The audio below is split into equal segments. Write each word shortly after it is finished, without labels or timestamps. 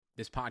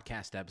This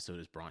podcast episode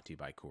is brought to you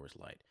by Coors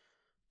Light.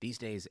 These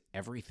days,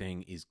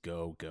 everything is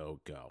go, go,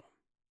 go.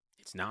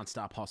 It's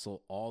nonstop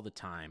hustle all the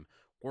time.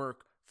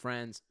 Work,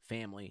 friends,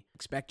 family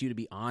expect you to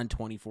be on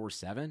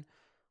 24/7.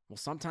 Well,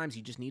 sometimes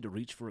you just need to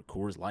reach for a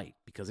Coors Light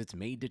because it's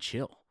made to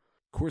chill.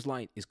 Coors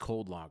Light is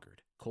cold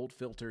lagered, cold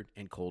filtered,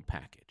 and cold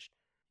packaged.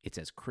 It's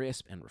as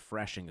crisp and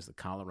refreshing as the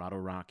Colorado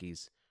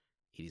Rockies.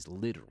 It is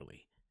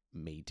literally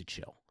made to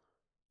chill.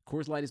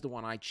 Coors Light is the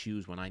one I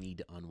choose when I need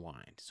to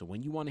unwind. So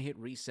when you want to hit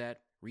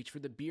reset, reach for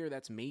the beer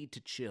that's made to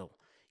chill.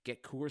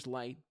 Get Coors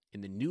Light in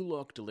the new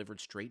look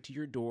delivered straight to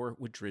your door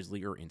with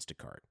Drizzly or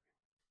Instacart.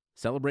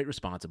 Celebrate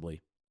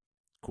responsibly.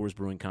 Coors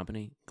Brewing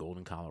Company,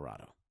 Golden,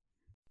 Colorado.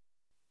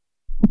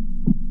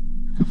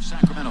 Comes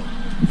Sacramento.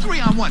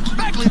 3-on-1.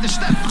 Bagley the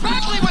step.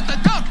 Bagley with the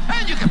dunk.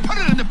 And you can put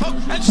it in the book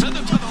and send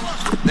it to the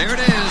left. There it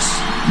is.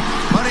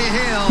 Buddy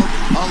Hield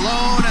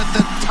alone at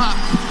the top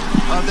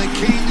of the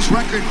Kings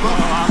record book.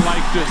 Oh, I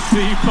like to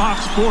see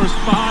Fox Force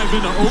 5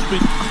 in the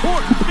open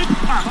court.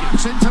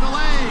 Fox into the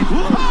lane.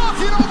 Oh,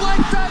 if you don't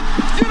like that,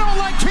 you don't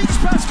like Kings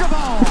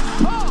basketball.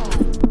 Oh.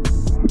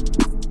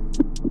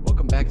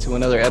 Welcome back to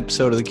another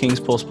episode of the Kings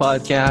Pulse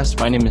podcast.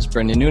 My name is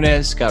Brendan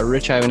Nunez. Got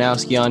Rich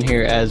Ivanowski on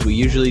here as we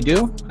usually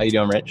do. How you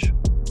doing, Rich?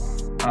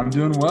 I'm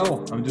doing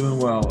well.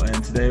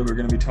 And today we're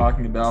going to be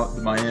talking about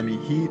the Miami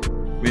Heat.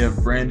 We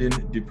have Brandon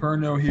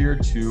DiPerno here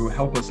to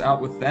help us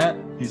out with that.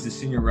 He's the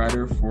senior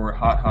writer for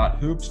Hot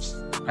Hoops.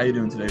 How you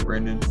doing today,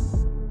 Brandon?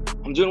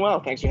 I'm doing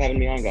well. Thanks for having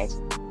me on, guys.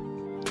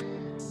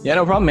 Yeah,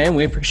 no problem, man.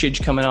 We appreciate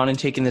you coming on and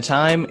taking the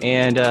time.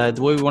 And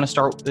the way we want to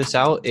start this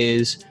out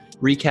is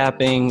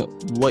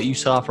recapping what you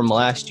saw from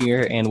last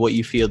year and what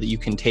you feel that you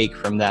can take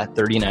from that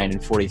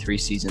 39-43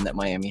 season that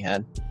Miami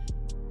had.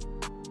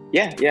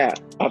 Yeah,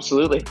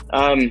 absolutely.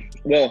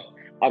 Well,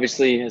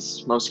 obviously,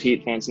 as most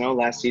Heat fans know,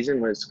 last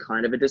season was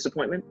kind of a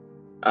disappointment.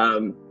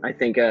 I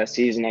think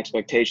season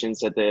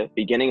expectations at the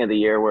beginning of the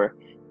year were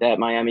that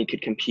Miami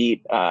could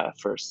compete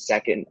for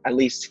second, at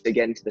least to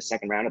get into the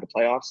second round of the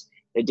playoffs.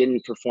 They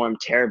didn't perform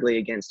terribly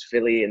against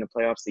Philly in the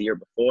playoffs the year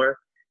before,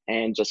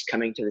 and just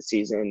coming to the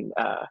season,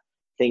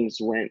 things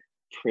went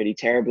pretty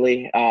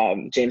terribly.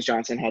 James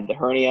Johnson had the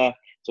hernia,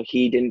 so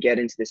he didn't get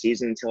into the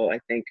season until I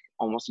think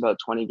almost about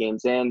 20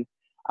 games in.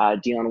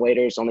 Dion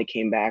Waiters only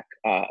came back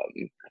a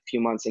few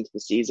months into the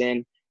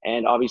season.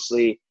 And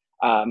obviously,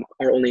 our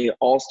only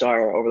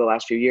all-star over the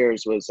last few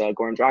years was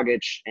Goran Dragic,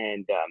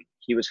 and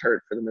he was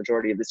hurt for the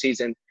majority of the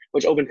season,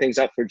 which opened things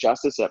up for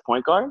Justice at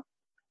point guard.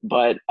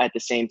 But at the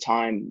same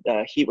time,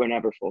 the Heat were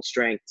never full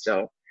strength.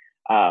 So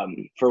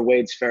for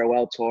Wade's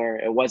farewell tour,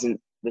 it wasn't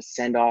the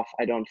send-off,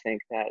 I don't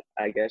think, that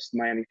I guess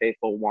Miami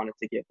faithful wanted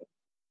to give him.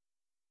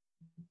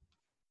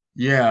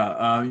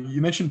 Yeah,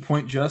 you mentioned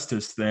Point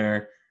Justice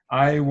there.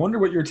 I wonder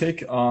what your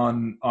take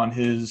on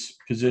his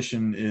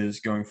position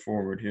is going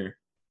forward here.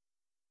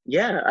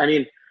 Yeah, I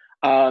mean,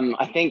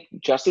 I think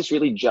Justice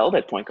really gelled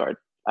at point guard.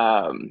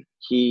 I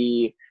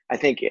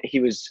think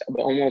he was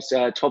almost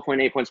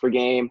 12.8 points per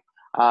game,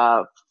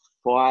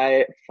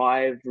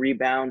 five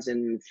rebounds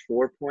and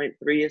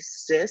 4.3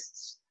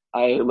 assists.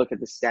 I looked at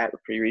the stat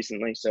pretty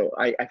recently, so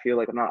I feel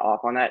like I'm not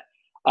off on that.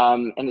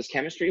 And his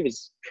chemistry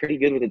was pretty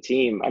good with the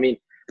team. I mean,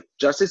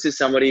 Justice is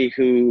somebody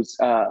who's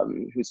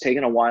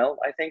taken a while,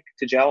 I think,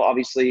 to gel.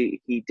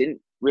 Obviously, he didn't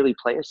really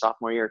play his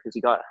sophomore year because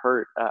he got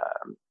hurt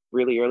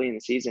really early in the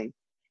season.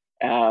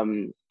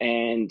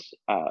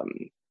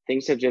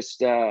 Things have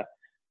just,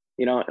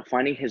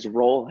 finding his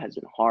role has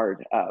been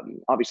hard.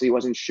 Obviously, he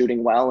wasn't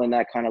shooting well, and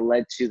that kind of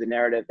led to the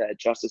narrative that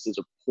Justice is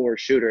a poor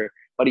shooter,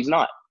 but he's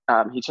not.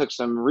 He took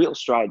some real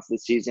strides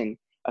this season,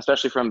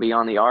 especially from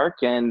beyond the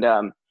arc, and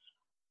and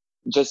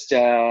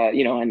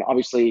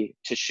obviously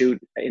to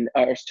shoot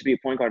or to be a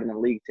point guard in the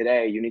league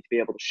today, you need to be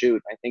able to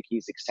shoot. I think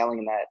he's excelling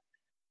in that.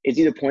 Is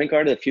he the point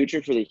guard of the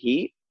future for the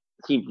Heat?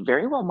 He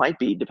very well might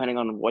be, depending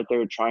on what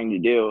they're trying to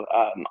do.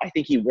 I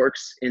think he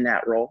works in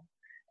that role.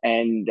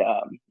 And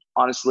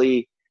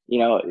honestly,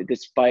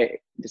 despite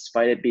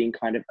it being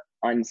kind of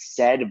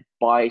unsaid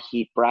by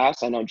Heat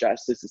brass, I know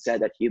Justice has said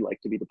that he'd like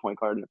to be the point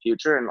guard in the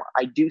future. And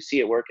I do see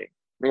it working.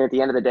 I mean, at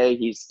the end of the day,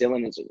 he's still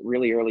in his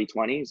really early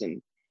 20s.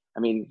 And I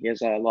mean, he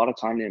has a lot of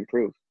time to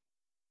improve.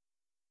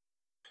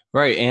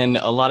 Right, and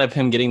a lot of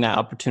him getting that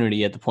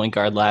opportunity at the point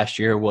guard last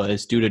year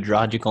was due to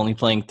Dragic only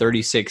playing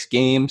 36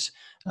 games.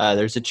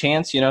 There's a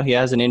chance, he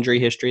has an injury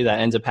history that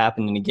ends up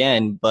happening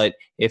again. But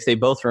if they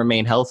both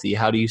remain healthy,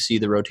 how do you see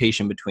the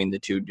rotation between the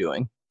two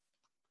doing?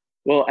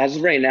 Well, as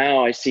of right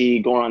now, I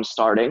see Goran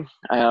starting.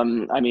 I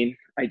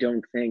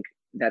don't think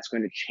that's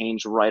going to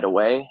change right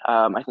away.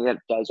 I think that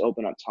does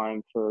open up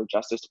time for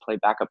Justice to play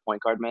backup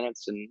point guard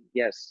minutes. And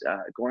yes,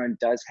 Goran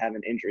does have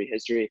an injury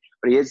history,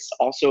 but he is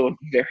also a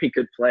very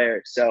good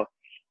player. So,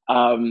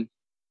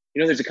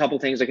 there's a couple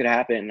things that could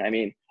happen. I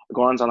mean,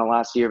 Goran's on the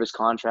last year of his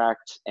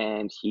contract,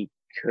 and he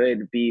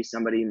could be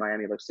somebody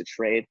Miami looks to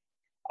trade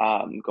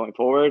going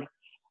forward,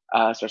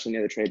 especially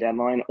near the trade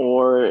deadline,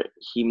 or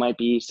he might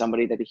be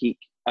somebody that the Heat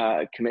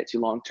commit to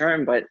long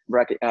term, but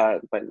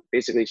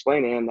basically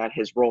explaining him that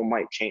his role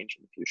might change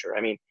in the future.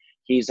 I mean,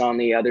 he's on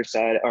the other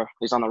side, or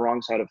he's on the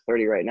wrong side of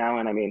 30 right now.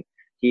 And I mean,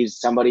 he's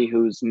somebody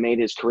who's made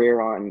his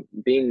career on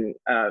being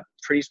a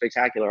pretty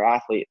spectacular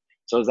athlete.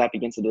 So as that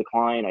begins to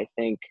decline, I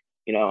think,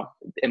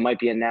 it might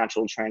be a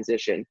natural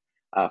transition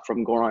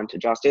from Goran to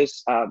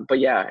Justice. But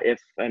yeah, if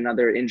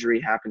another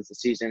injury happens this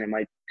season, it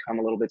might come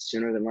a little bit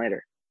sooner than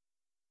later.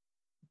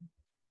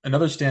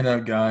 Another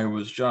standout guy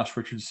was Josh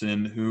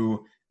Richardson,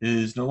 who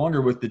is no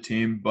longer with the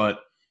team, but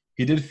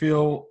he did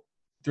feel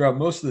throughout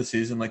most of the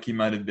season like he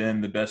might have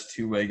been the best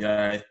two-way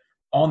guy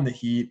on the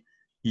Heat.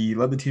 He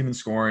led the team in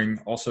scoring,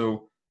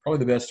 also probably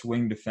the best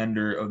wing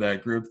defender of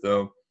that group,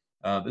 though.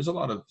 There's a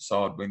lot of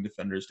solid wing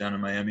defenders down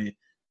in Miami.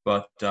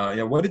 But,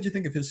 what did you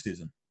think of his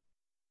season?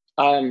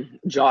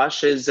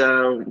 Josh is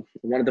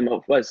one of the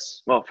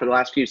most for the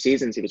last few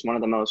seasons, he was one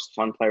of the most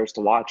fun players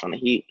to watch on the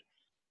Heat.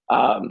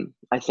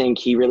 I think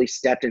he really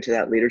stepped into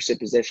that leadership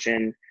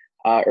position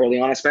early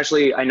on,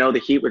 especially I know the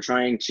Heat were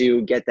trying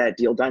to get that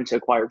deal done to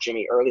acquire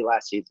Jimmy early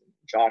last season.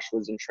 Josh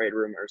was in trade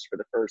rumors for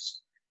the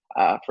first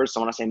I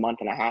want to say month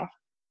and a half.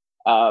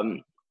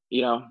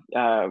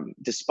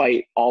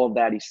 Despite all of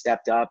that, he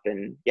stepped up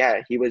and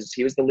he was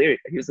the leader.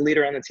 He was the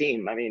leader on the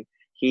team. I mean,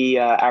 he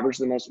averaged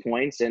the most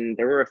points, and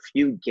there were a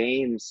few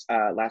games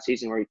last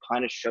season where he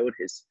kind of showed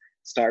his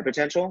star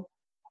potential.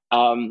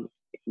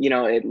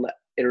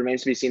 It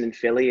remains to be seen in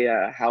Philly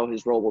how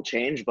his role will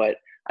change. But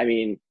I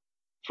mean,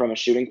 from a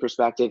shooting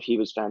perspective, he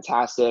was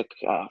fantastic.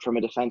 From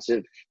a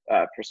defensive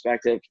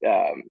perspective,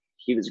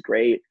 he was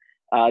great.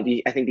 I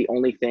think the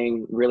only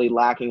thing really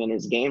lacking in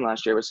his game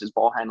last year was his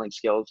ball handling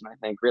skills, and I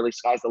think really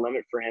sky's the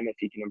limit for him if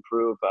he can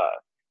improve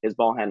his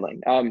ball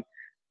handling.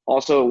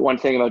 Also, one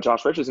thing about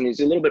Josh Richardson, he's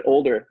a little bit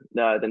older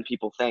than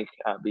people think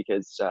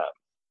because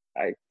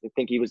I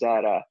think he was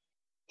at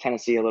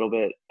Tennessee a little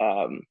bit.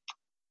 I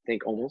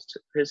think almost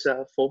his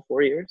full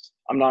 4 years.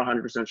 I'm not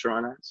 100% sure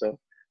on that, so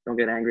don't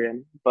get angry at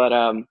him. But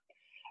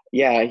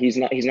he's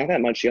not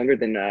that much younger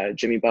than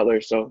Jimmy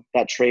Butler, so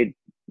that trade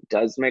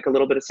does make a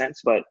little bit of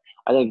sense. But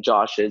I think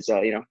Josh is,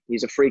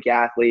 he's a freak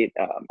athlete.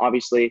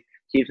 Obviously,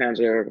 Heat fans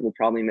will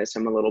probably miss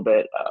him a little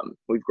bit.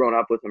 We've grown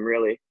up with him,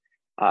 really,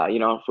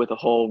 with the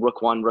whole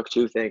Rook 1, Rook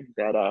 2 thing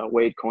that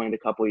Wade coined a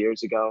couple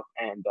years ago.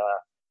 And,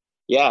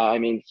 I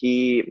mean,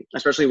 he,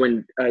 especially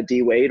when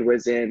D. Wade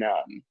was in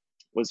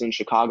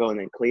Chicago and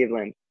then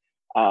Cleveland,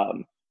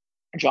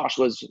 Josh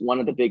was one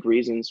of the big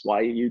reasons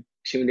why you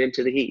tuned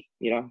into the Heat.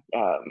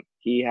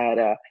 He had,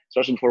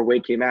 especially before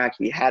Wade came back,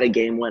 he had a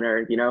game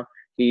winner.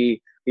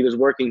 He was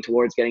working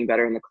towards getting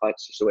better in the clutch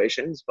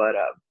situations. But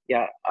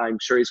I'm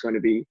sure he's going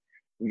to be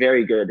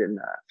very good in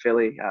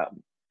Philly.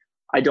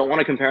 I don't want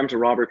to compare him to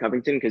Robert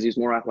Covington because he's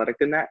more athletic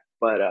than that.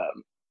 But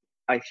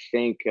I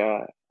think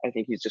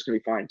he's just going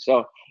to be fine.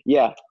 So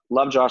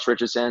love Josh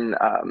Richardson.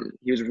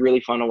 He was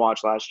really fun to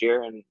watch last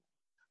year, and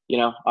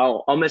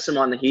I'll miss him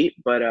on the Heat,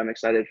 but I'm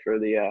excited for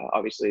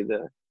obviously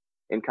the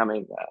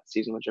incoming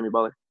season with Jimmy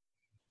Butler.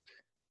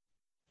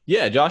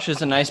 Yeah, Josh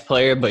is a nice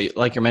player, but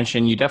like you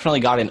mentioned, you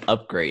definitely got an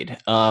upgrade.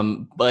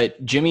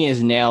 But Jimmy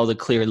is now the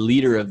clear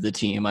leader of the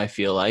team, I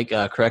feel like.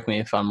 Correct me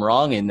if I'm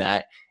wrong in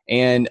that.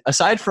 And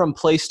aside from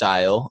play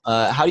style,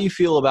 how do you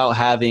feel about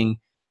having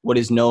what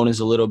is known as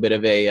a little bit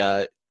of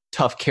a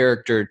tough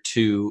character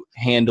to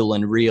handle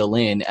and reel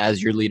in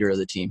as your leader of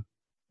the team?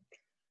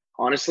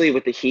 Honestly,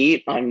 with the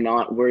Heat, I'm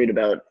not worried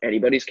about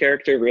anybody's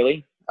character,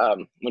 really.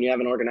 When you have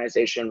an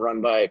organization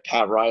run by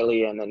Pat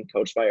Riley and then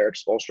coached by Eric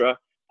Spoelstra,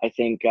 I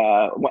think,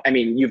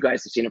 you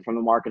guys have seen it from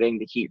the marketing.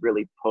 The Heat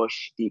really push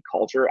the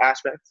culture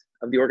aspect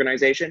of the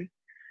organization.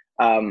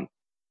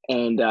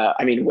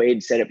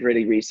 Wade said it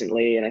pretty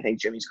recently, and I think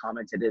Jimmy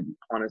commented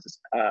on it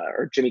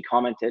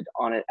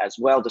as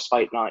well,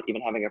 despite not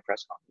even having a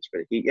press conference for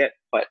the Heat yet.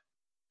 But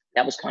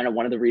that was kind of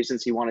one of the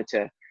reasons he wanted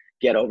to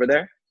get over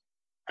there.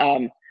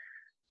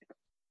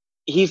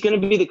 He's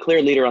going to be the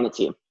clear leader on the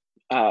team.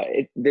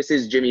 This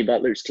is Jimmy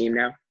Butler's team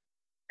now,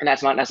 and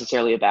that's not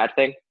necessarily a bad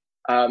thing.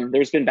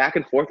 There's been back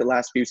and forth the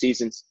last few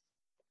seasons,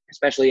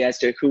 especially as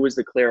to who was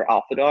the clear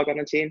alpha dog on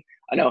the team.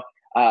 I know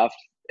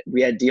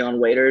we had Dion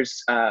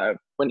Waiters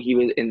when he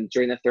was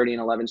during the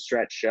 30-11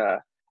 stretch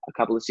a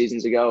couple of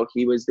seasons ago.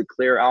 He was the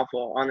clear alpha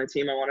on the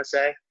team, I want to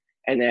say.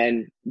 And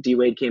then D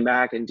Wade came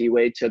back, and D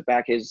Wade took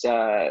back his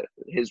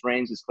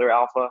reins as clear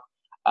alpha.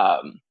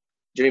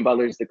 Jimmy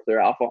Butler is the clear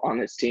alpha on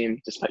this team,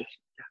 despite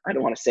I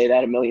don't want to say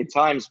that a million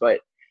times, but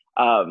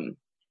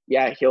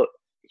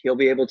he'll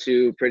be able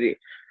to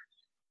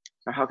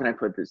how can I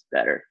put this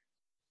better?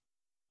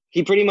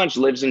 He pretty much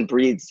lives and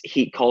breathes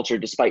Heat culture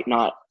despite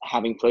not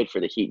having played for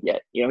the Heat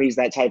yet. He's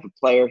that type of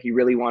player. He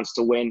really wants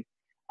to win.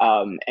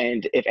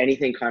 And if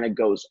anything kind of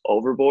goes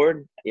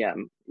overboard,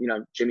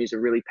 Jimmy's a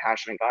really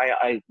passionate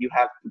guy. You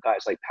have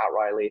guys like Pat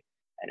Riley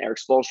and Eric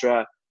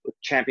Spoelstra with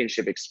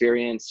championship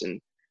experience,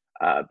 and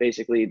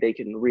basically they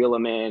can reel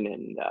him in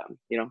and,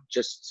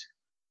 just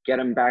get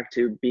him back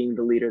to being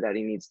the leader that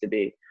he needs to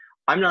be.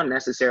 I'm not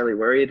necessarily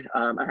worried.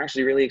 I'm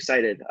actually really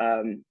excited.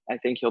 I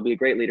think he'll be a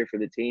great leader for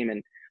the team.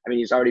 And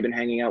he's already been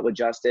hanging out with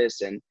Justice.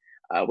 And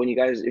when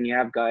you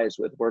have guys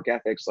with work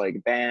ethics like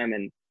Bam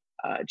and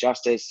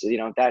justice,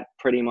 that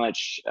pretty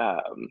much,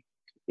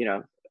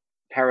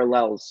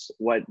 parallels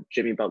what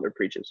Jimmy Butler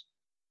preaches.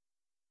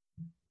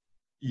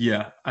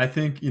 Yeah, I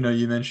think,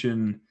 you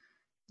mentioned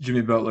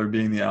Jimmy Butler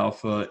being the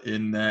alpha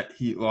in that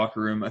Heat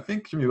locker room. I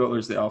think Jimmy Butler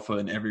is the alpha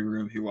in every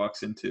room he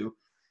walks into.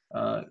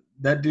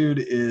 That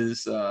dude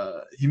is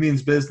he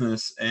means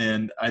business,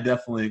 and I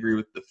definitely agree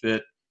with the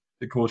fit,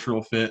 the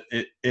cultural fit.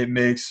 It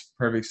makes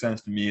perfect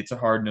sense to me. It's a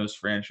hard-nosed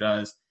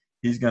franchise.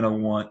 He's going to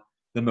want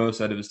the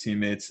most out of his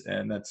teammates,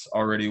 and that's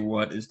already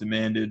what is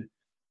demanded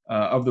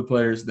of the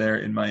players there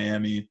in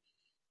Miami.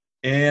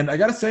 And I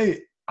got to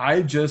say,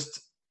 I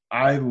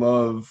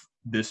love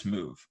this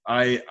move.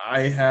 I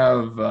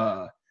have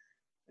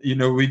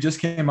we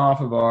just came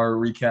off of our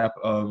recap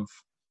of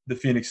the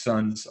Phoenix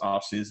Suns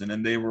offseason,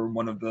 and they were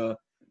one of the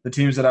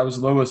teams that I was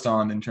lowest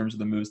on in terms of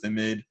the moves they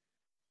made.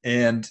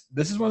 And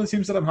this is one of the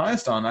teams that I'm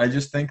highest on. I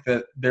just think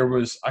that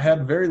I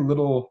had very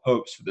little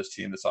hopes for this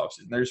team this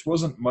offseason. There just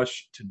wasn't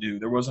much to do.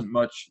 There wasn't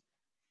much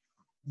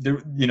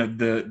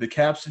the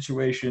cap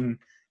situation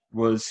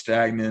was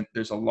stagnant.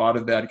 There's a lot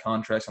of bad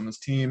contracts on this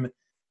team.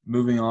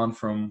 Moving on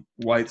from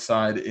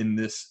Whiteside in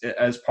this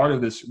as part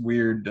of this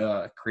weird,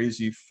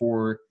 crazy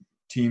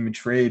 4-team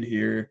trade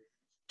here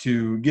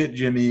to get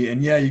Jimmy.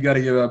 And yeah, you got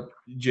to give up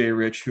Jay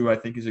Rich, who I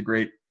think is a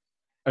great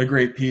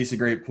piece, a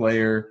great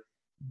player.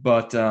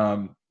 But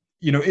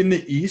in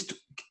the East,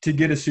 to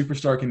get a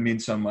superstar can mean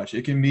so much.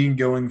 It can mean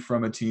going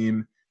from a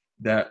team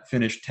that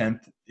finished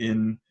 10th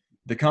in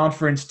the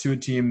conference to a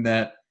team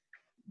that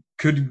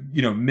could,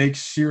 make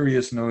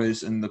serious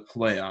noise in the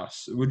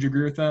playoffs. Would you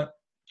agree with that?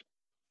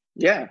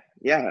 Yeah.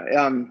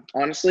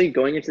 Honestly,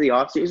 going into the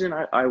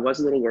offseason, I was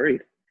a little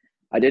worried.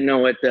 I didn't know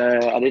what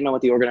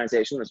the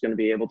organization was going to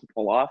be able to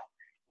pull off,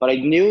 but I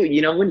knew, when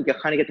you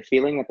kind of get the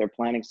feeling that they're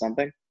planning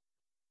something.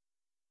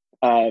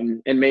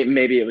 And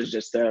maybe it was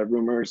just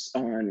rumors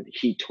on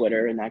Heat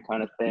Twitter and that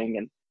kind of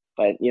thing.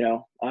 But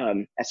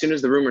as soon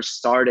as the rumors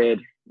started,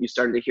 you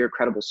started to hear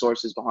credible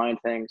sources behind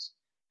things,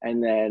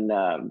 and then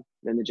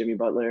the Jimmy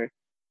Butler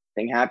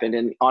thing happened.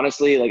 And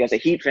honestly, like as a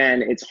Heat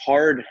fan, it's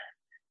hard.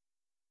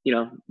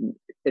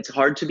 It's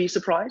hard to be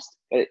surprised.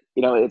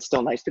 It's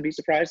still nice to be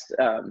surprised.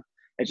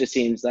 It just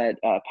seems that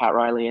Pat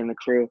Riley and the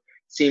crew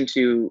seem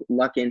to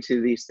luck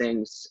into these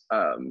things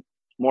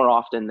more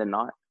often than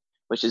not,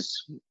 which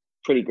is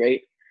pretty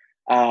great.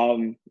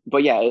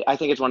 But yeah, I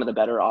think it's one of the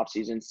better off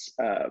seasons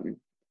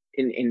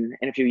in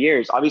a few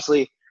years.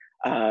 Obviously,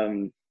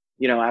 after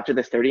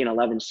the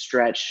 30-11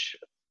 stretch,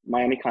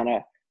 Miami kind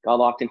of got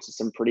locked into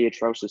some pretty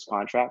atrocious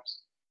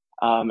contracts.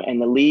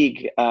 And the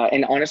league,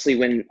 and honestly,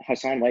 when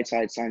Hassan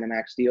Whiteside signed the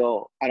max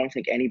deal, I don't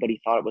think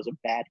anybody thought it was a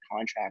bad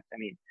contract. I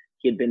mean,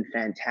 he had been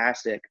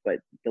fantastic, but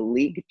the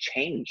league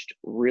changed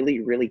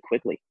really, really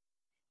quickly.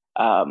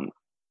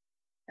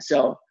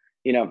 So,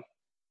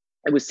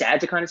 it was sad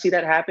to kind of see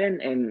that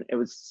happen, and it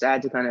was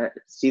sad to kind of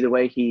see the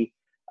way he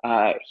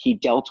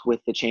dealt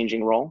with the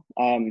changing role.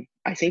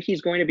 I think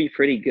he's going to be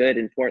pretty good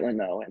in Portland,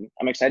 though, and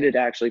I'm excited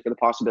actually for the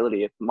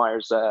possibility of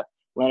Myers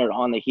Leonard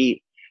on the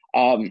Heat.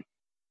 So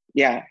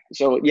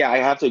I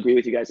have to agree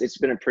with you guys. It's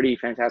been a pretty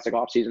fantastic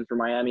offseason for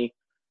Miami,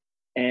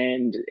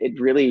 and it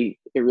really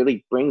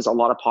brings a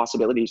lot of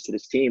possibilities to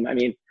this team. I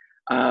mean,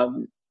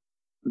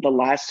 the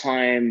last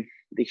time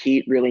the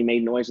Heat really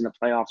made noise in the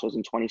playoffs was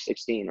in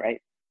 2016, right?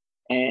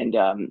 And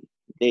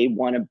they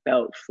won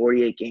about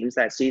 48 games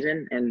that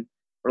season. And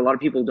what a lot of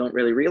people don't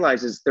really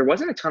realize is there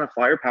wasn't a ton of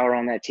firepower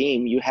on that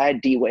team. You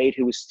had D Wade,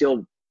 who was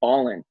still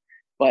balling,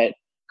 but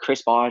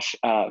Chris Bosh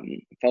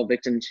fell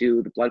victim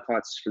to the blood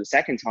clots for the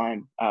second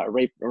time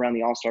right around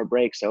the All-Star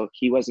break. So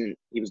he was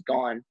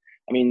gone.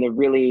 I mean, the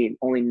really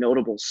only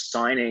notable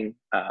signing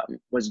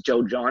was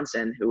Joe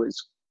Johnson, who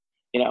was,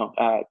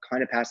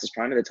 kind of past his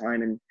prime at the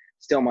time. And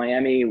still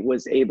Miami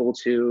was able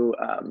to,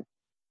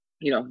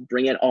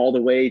 bring it all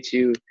the way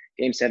to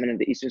Game 7 of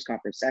the Eastern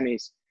Conference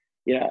semis.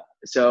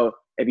 So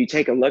if you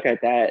take a look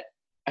at that,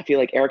 I feel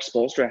like Eric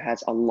Spoelstra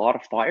has a lot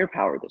of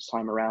firepower this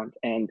time around.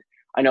 And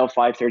I know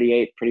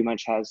 538 pretty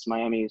much has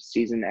Miami's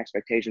season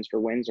expectations for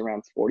wins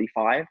around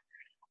 45.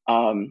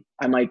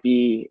 I might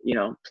be,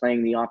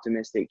 playing the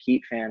optimistic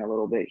Heat fan a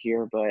little bit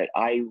here, but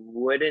I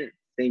wouldn't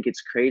think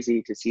it's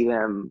crazy to see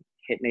them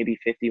hit maybe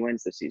 50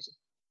 wins this season.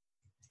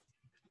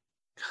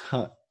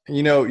 Huh.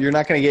 You're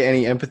not going to get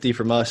any empathy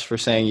from us for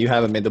saying you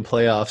haven't made the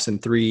playoffs in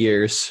 3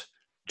 years.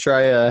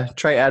 Try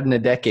adding a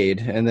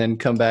decade and then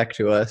come back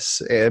to us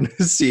and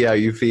see how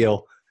you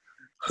feel.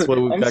 That's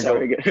what we've got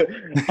going.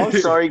 I'm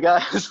sorry,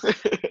 guys.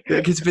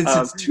 It's been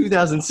since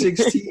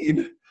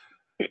 2016.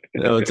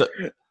 And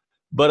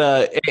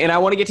I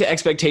want to get to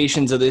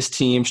expectations of this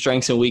team,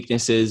 strengths and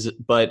weaknesses,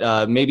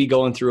 but maybe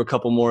going through a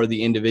couple more of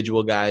the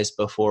individual guys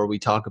before we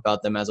talk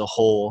about them as a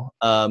whole.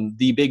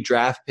 The big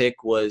draft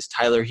pick was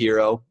Tyler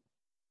Hero.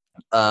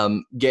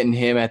 Getting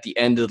him at the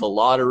end of the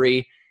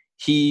lottery.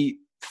 He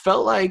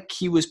felt like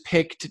he was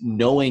picked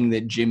knowing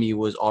that Jimmy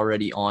was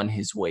already on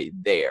his way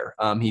there.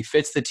 He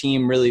fits the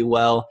team really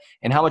well.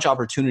 And how much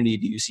opportunity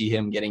do you see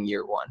him getting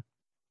year one?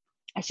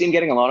 I see him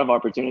getting a lot of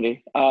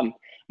opportunity.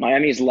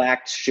 Miami's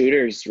lacked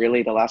shooters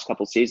really the last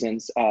couple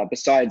seasons.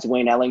 Besides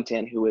Wayne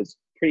Ellington, who was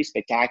pretty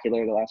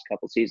spectacular the last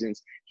couple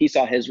seasons, he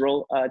saw his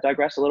role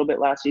digress a little bit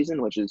last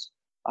season, which is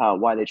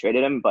why they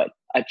traded him. But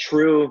a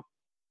true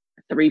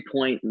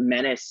 3-point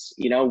menace,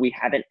 we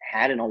haven't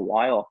had in a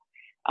while.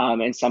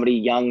 And somebody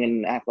young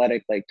and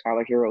athletic like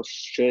Tyler Hero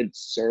should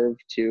serve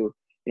to,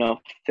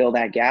 fill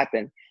that gap.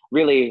 And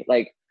really,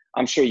 like,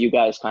 I'm sure you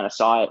guys kind of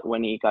saw it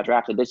when he got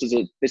drafted. This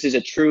is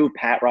a true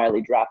Pat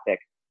Riley draft pick,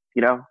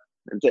 the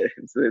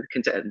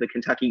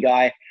Kentucky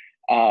guy.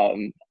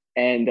 I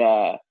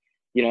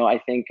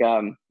think,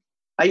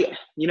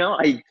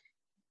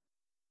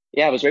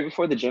 it was right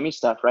before the Jimmy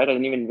stuff, right? I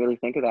didn't even really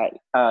think of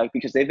that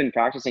because they've been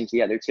practicing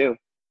together too.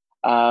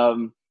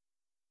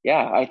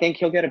 I think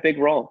he'll get a big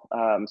role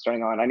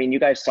starting on. I mean, you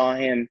guys saw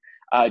him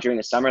during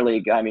the summer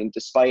league. I mean,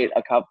 despite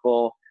a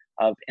couple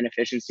of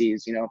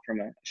inefficiencies, from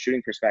a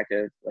shooting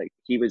perspective, like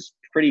he was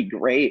pretty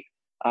great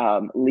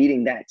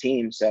leading that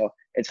team. So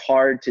it's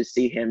hard to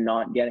see him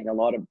not getting a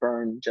lot of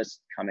burn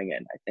just coming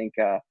in. I think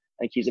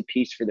he's a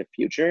piece for the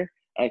future.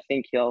 I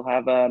think he'll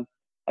have a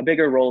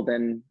bigger role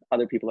than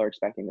other people are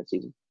expecting this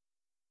season.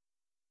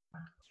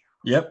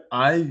 Yep,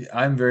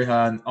 I'm very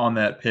high on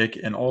that pick,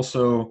 and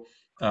also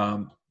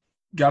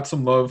got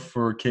some love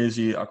for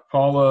KZ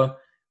Okpala.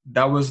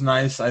 That was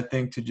nice, I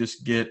think, to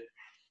just get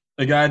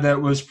a guy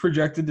that was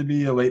projected to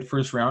be a late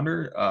first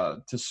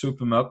rounder to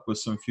soup him up with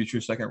some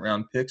future second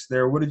round picks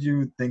there. What did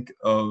you think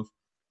of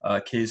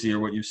KZ or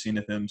what you've seen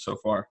of him so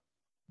far?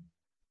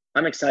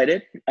 I'm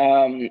excited.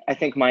 I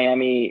think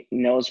Miami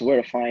knows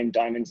where to find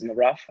diamonds in the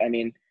rough. I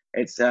mean,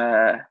 it's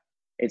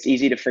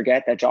easy to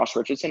forget that Josh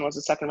Richardson was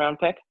a second round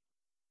pick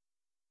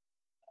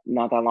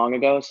not that long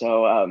ago.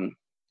 So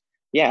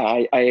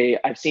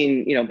I've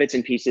seen bits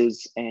and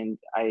pieces, and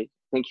I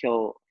think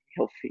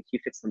he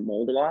fits the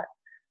mold a lot.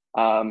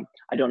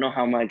 I don't know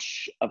how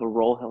much of a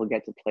role he'll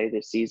get to play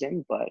this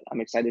season, but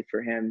I'm excited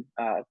for him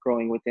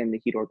growing within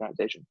the Heat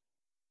organization.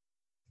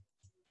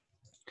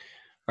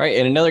 All right,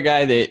 and another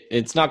guy that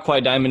it's not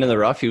quite diamond in the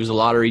rough. He was a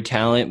lottery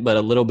talent, but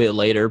a little bit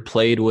later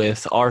played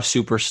with our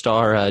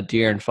superstar,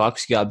 De'Aaron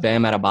Fox. You got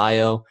Bam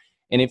Adebayo,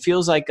 and it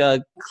feels like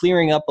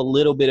clearing up a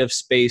little bit of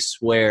space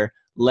where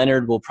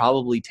Leonard will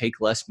probably take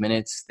less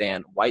minutes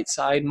than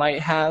Whiteside might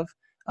have.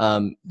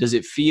 Does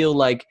it feel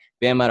like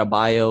Bam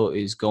Adebayo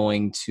is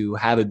going to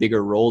have a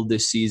bigger role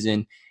this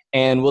season?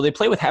 And will they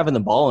play with having the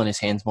ball in his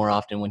hands more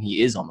often when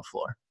he is on the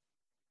floor?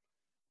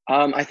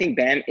 I think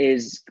Bam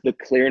is the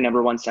clear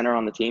number one center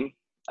on the team.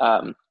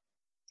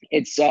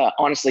 It's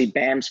honestly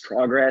Bam's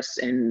progress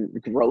and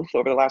growth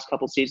over the last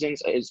couple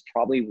seasons is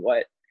probably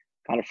what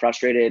kind of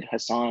frustrated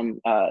Hassan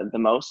the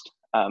most,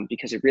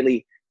 because it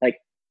really, like,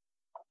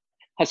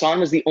 Hassan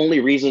was the only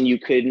reason you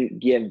couldn't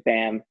give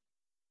Bam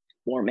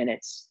more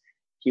minutes.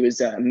 He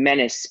was a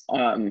menace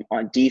on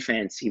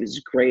defense. He was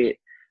great.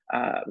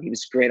 He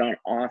was great on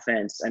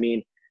offense. I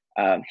mean,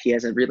 he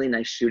has a really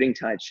nice shooting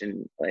touch,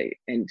 and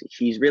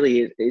he's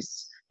really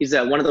he's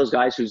one of those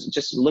guys who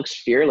just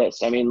looks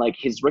fearless. I mean, like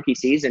his rookie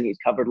season, he's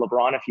covered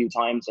LeBron a few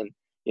times, and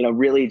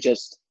really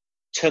just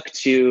took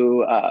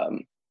to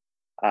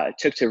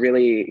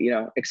really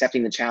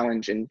accepting the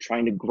challenge and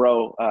trying to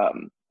grow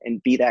and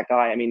be that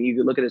guy. I mean, you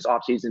could look at his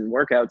offseason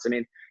workouts. I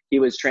mean, he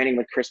was training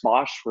with Chris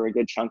Bosh for a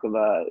good chunk of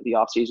the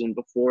offseason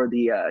before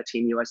the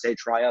Team USA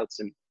tryouts,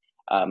 and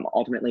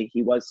ultimately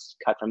he was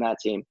cut from that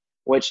team,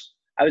 which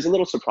I was a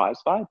little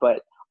surprised by.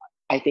 But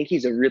I think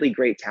he's a really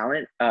great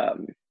talent. I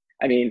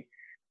mean,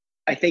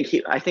 I think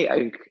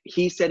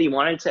he said he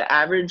wanted to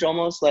average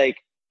almost like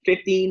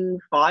 15,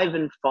 5,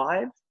 and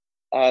 5,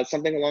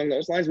 something along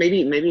those lines.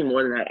 Maybe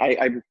more than that.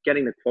 I'm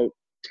getting the quote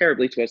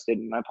terribly twisted,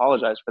 and I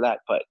apologize for that.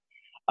 But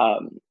I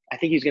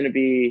think he's going to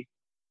be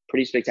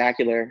pretty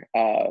spectacular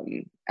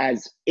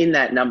as in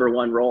that number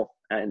one role.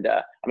 And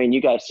I mean, you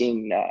guys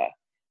seen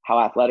how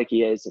athletic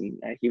he is, and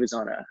he was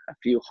on a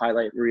few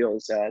highlight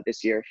reels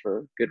this year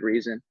for good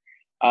reason.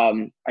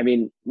 I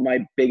mean,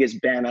 my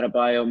biggest Bam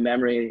Adebayo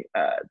memory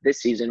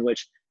this season,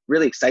 which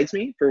really excites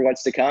me for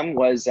what's to come,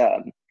 was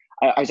I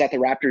was at the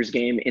Raptors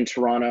game in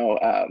Toronto.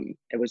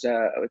 It was,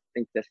 I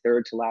think, the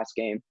third to last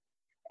game.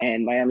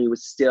 And Miami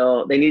was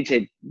they needed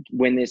to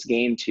win this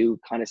game to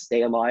kind of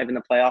stay alive in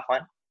the playoff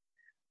hunt.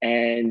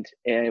 And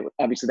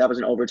obviously that was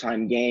an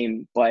overtime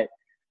game, but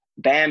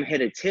Bam hit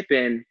a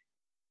tip-in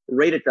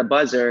right at the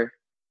buzzer.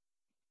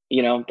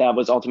 That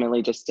was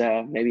ultimately just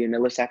maybe a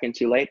millisecond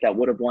too late. That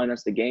would have won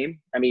us the game.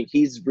 I mean,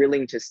 he's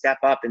willing to step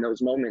up in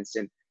those moments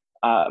and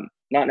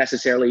not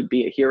necessarily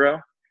be a hero,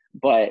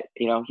 but,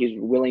 he's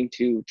willing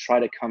to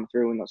try to come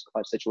through in those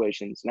clutch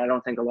situations. And I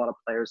don't think a lot of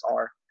players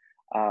are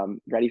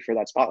ready for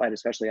that spotlight,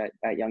 especially at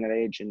young of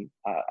age. And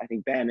I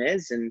think Bam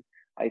is, and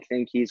I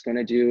think he's going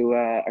to do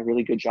a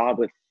really good job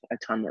with a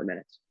ton more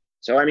minutes.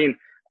 So, I mean,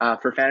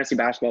 for fantasy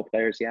basketball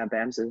players, yeah,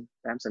 Bam's a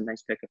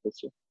nice pickup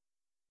this year.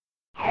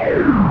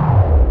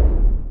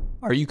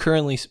 Are you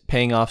currently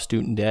paying off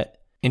student debt?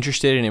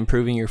 Interested in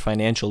improving your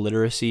financial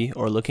literacy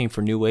or looking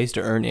for new ways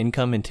to earn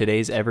income in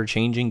today's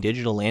ever-changing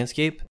digital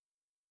landscape?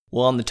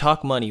 Well, on the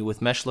Talk Money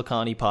with Mesh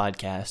Lakhani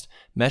podcast,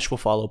 Mesh will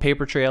follow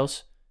paper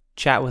trails,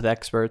 chat with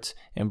experts,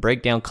 and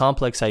break down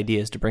complex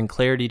ideas to bring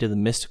clarity to the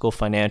mystical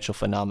financial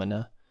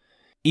phenomena.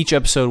 Each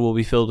episode will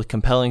be filled with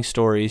compelling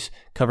stories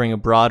covering a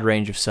broad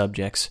range of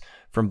subjects,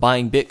 from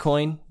buying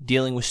Bitcoin,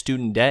 dealing with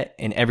student debt,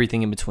 and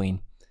everything in between.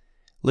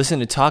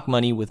 Listen to Talk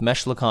Money with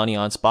Mesh Lakhani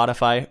on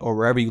Spotify or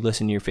wherever you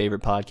listen to your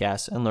favorite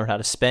podcasts and learn how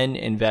to spend,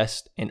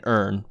 invest, and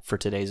earn for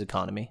today's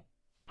economy.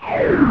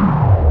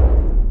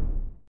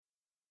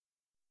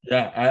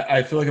 Yeah,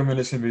 I feel like I'm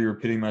just going to be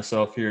repeating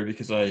myself here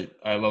because I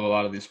love a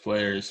lot of these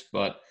players,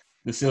 but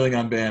the ceiling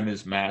on Bam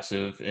is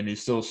massive, and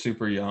he's still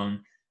super young.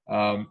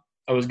 I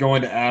was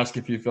going to ask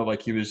if you felt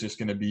like he was just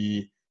going to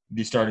be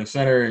the starting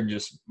center and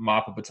just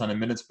mop up a ton of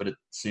minutes, but it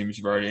seems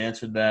you've already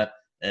answered that,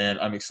 and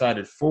I'm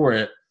excited for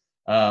it.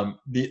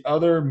 The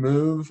other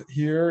move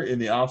here in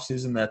the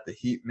offseason that the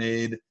Heat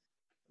made,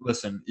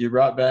 listen, you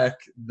brought back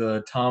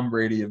the Tom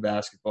Brady of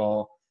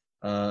basketball,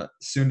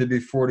 soon to be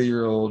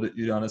 40-year-old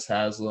Udonis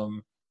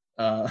Haslem.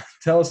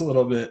 Tell us a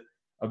little bit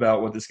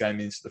about what this guy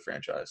means to the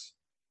franchise.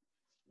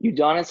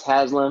 Udonis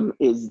Haslem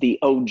is the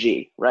OG,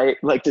 right?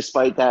 Like,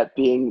 despite that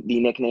being the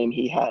nickname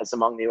he has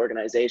among the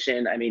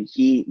organization, I mean,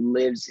 he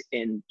lives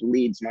and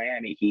bleeds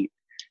Miami Heat.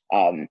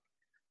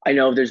 I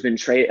know there's been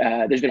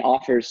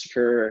offers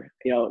for,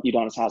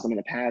 Udonis Haslem in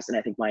the past, and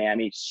I think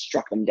Miami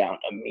struck them down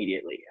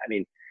immediately. I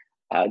mean,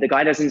 the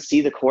guy doesn't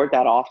see the court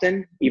that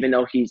often, even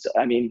though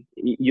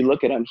you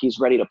look at him, he's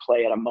ready to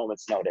play at a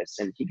moment's notice,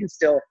 and he can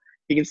still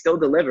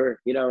deliver,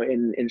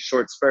 in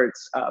short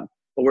spurts.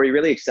 But where he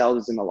really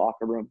excels is in the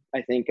locker room.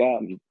 I think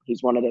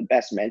he's one of the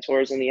best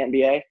mentors in the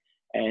NBA,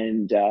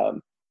 and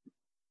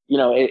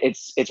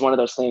it's one of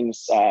those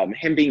things.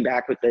 Him being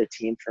back with the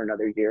team for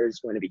another year is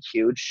going to be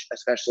huge,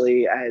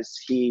 especially as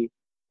he,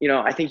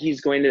 I think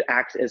he's going to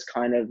act as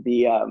kind of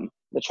the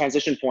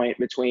transition point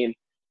between,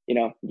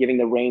 giving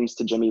the reins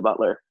to Jimmy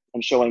Butler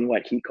and showing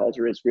what Heat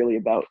culture is really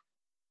about,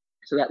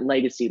 so that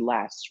legacy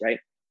lasts, right?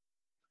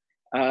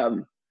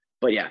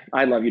 But yeah,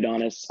 I love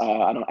Udonis.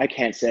 I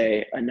can't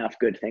say enough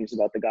good things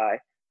about the guy.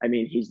 I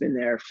mean, he's been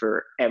there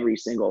for every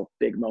single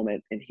big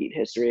moment in Heat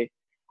history.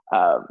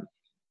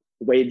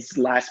 Wade's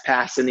last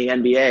pass in the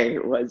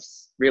NBA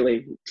was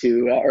really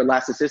or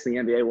last assist in the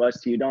NBA was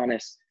to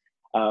Udonis.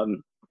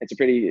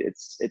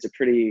 It's a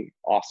pretty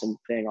awesome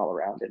thing all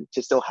around, and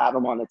to still have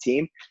him on the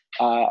team,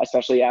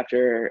 especially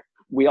after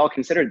we all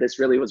considered this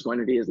really was going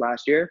to be his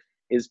last year,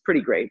 is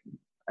pretty great.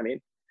 I mean,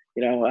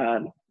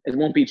 it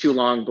won't be too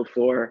long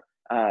before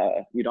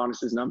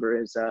Udonis's number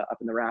is up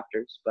in the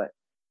rafters, but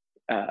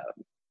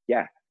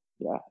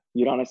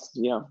Udonis,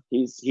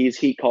 he's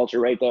Heat culture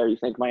right there. You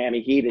think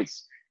Miami Heat,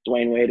 it's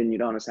Dwayne Wade and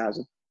Udonis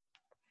Haslem.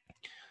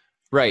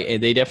 Right.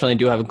 And they definitely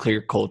do have a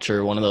clear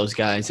culture. One of those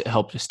guys that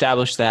helped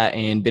establish that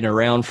and been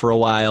around for a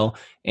while.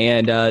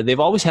 And they've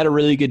always had a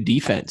really good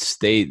defense.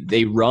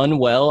 They run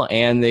well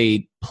and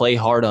they play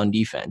hard on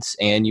defense.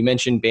 And you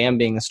mentioned Bam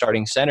being the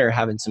starting center,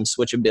 having some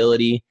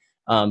switchability,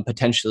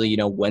 potentially,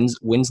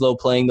 Winslow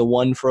playing the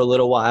one for a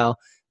little while.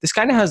 This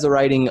kind of has the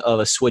writing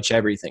of a switch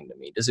everything to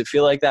me. Does it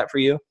feel like that for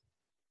you?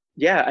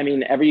 Yeah. I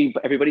mean,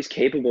 everybody's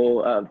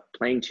capable of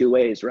playing two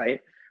ways, right?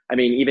 I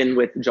mean, even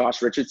with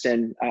Josh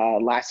Richardson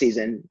last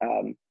season,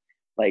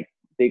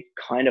 they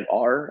kind of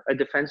are a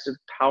defensive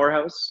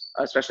powerhouse,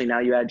 especially now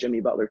you add Jimmy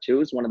Butler too,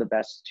 who's one of the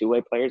best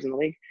two-way players in the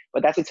league.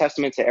 But that's a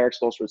testament to Eric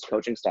Spoelstra's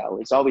coaching style.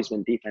 It's always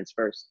been defense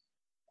first.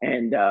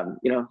 And,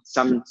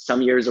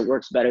 some years it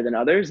works better than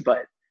others,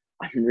 but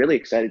I'm really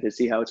excited to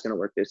see how it's going to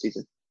work this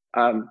season.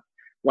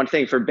 One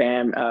thing for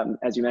Bam,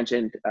 as you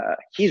mentioned,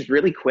 he's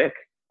really quick,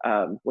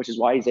 which is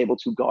why he's able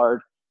to guard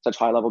such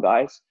high-level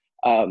guys.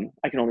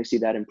 I can only see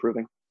that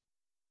improving.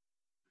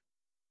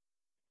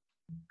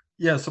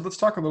 Yeah, so let's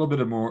talk a little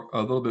bit more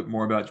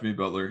about Jimmy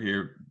Butler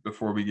here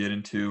before we get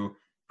into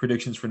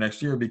predictions for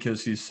next year,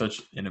 because he's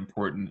such an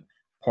important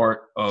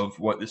part of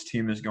what this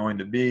team is going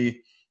to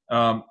be.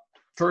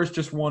 First,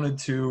 just wanted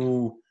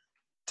to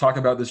talk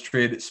about this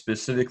trade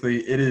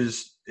specifically. It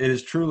is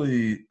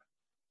truly,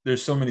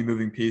 there's so many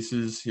moving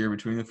pieces here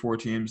between the four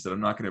teams that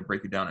I'm not going to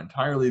break it down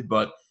entirely.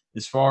 But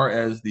as far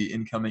as the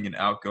incoming and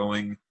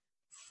outgoing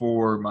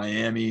for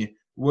Miami,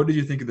 what do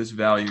you think of this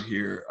value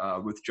here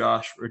with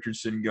Josh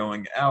Richardson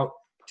going out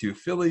to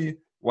Philly,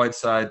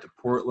 Whiteside to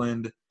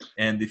Portland,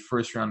 and the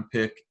first-round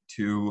pick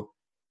to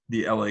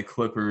the LA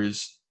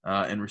Clippers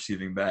and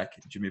receiving back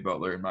Jimmy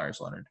Butler and Myers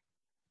Leonard?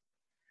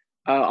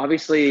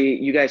 Obviously,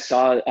 you guys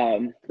saw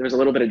there was a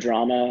little bit of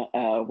drama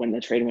when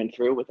the trade went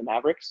through with the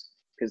Mavericks,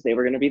 because they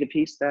were going to be the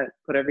piece that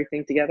put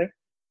everything together.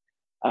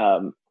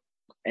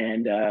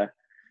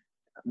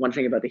 One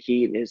thing about the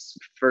Heat is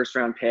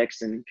first-round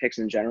picks and picks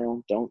in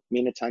general don't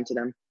mean a ton to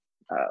them.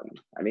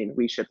 I mean,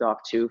 we shipped off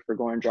 2 for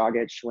Goran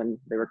Dragic when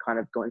they were kind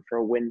of going for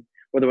a win,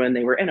 or when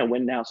they were in a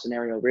win-now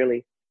scenario,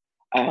 really.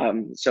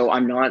 So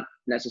I'm not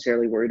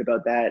necessarily worried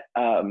about that.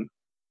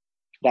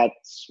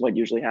 That's what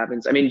usually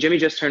happens. I mean, Jimmy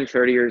just turned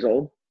 30 years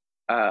old,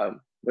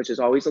 which is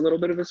always a little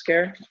bit of a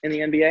scare in the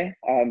NBA.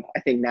 I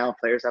think now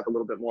players have a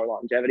little bit more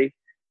longevity.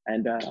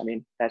 And, I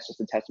mean, that's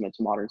just a testament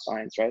to modern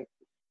science, right?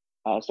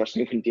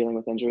 especially when dealing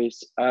with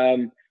injuries.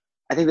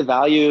 I think the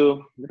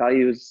value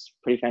is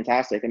pretty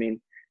fantastic. I mean,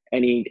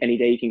 any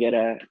day you can get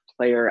a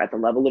player at the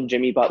level of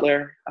Jimmy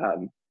Butler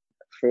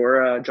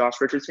for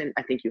Josh Richardson,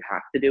 I think you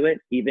have to do it,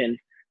 even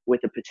with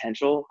the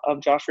potential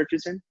of Josh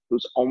Richardson,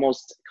 who's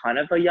almost kind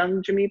of a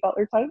young Jimmy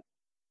Butler type.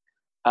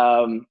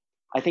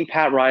 I think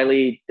Pat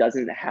Riley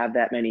doesn't have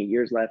that many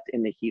years left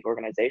in the Heat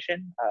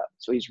organization,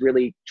 so he's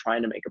really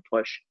trying to make a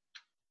push.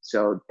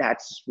 So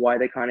that's why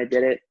they kind of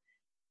did it.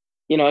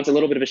 You know, it's a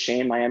little bit of a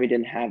shame Miami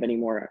didn't have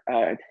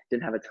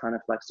a ton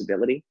of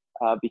flexibility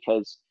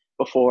because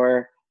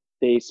before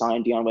they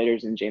signed Dion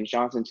Waiters and James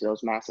Johnson to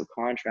those massive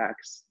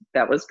contracts,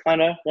 that was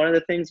kind of one of the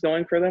things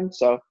going for them.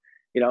 So,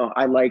 you know,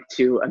 I like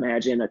to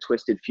imagine a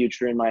twisted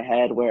future in my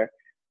head where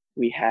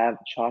we have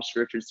Josh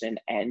Richardson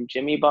and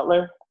Jimmy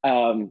Butler,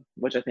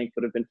 which I think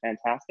would have been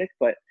fantastic.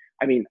 But,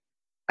 I mean,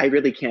 I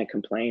really can't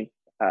complain.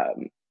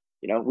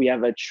 You know, we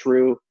have a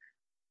true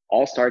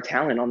all-star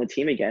talent on the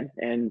team again,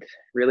 and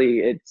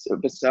really, it's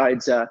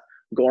besides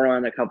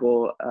Goran a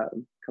couple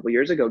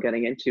years ago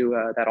getting into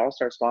that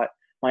all-star spot,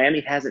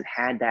 Miami hasn't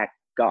had that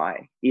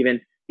guy. Even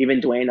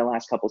Dwayne the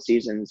last couple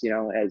seasons, you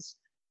know, as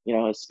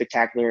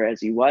spectacular as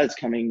he was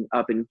coming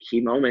up in key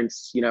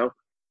moments, you know,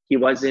 he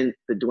wasn't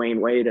the Dwayne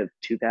Wade of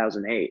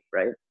 2008,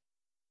 right?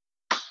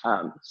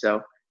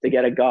 So to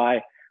get a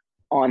guy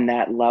on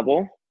that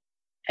level,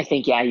 I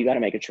think, yeah, you got to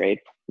make a trade.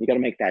 You got to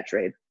make that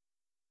trade.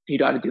 You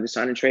got to do the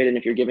sign and trade, and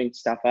if you're giving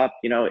stuff up,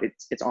 you know,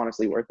 it's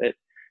honestly worth it.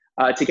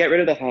 To get rid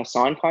of the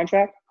Hassan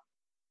contract,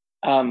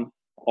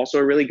 also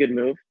a really good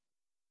move.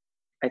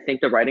 I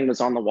think the writing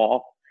was on the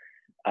wall.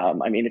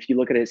 I mean, if you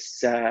look at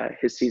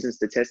his season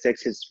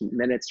statistics, his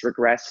minutes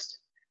regressed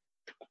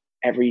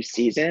every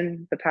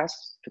season the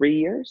past 3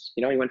 years.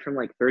 You know, he went from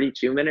like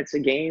 32 minutes a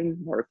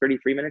game or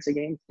 33 minutes a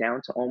game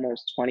down to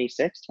almost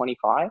 26,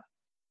 25.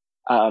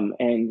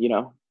 And, you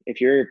know, if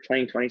you're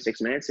playing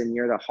 26 minutes and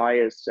you're the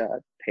highest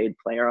paid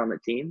player on the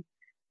team,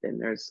 then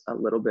there's a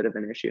little bit of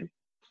an issue,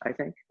 I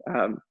think.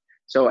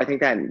 So I think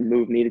that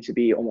move needed to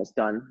be almost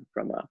done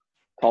from a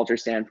culture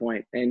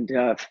standpoint. And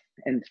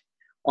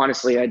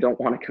honestly, I don't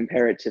want to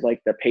compare it to like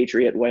the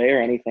Patriot way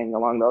or anything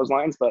along those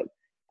lines, but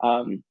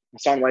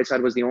Hassan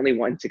Whiteside was the only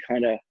one to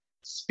kind of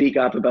speak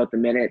up about the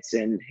minutes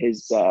and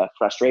his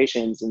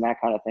frustrations and that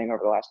kind of thing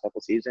over the last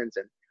couple seasons.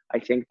 And I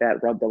think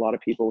that rubbed a lot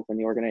of people within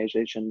the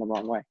organization the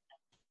wrong way.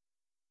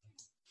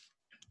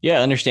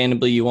 Yeah,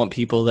 understandably, you want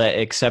people that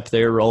accept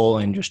their role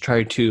and just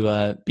try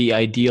to be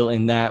ideal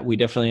in that. We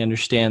definitely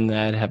understand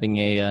that, having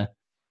a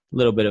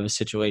little bit of a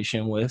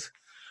situation with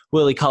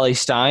Willie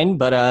Cauley-Stein.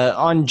 But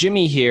on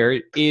Jimmy here,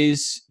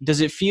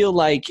 does it feel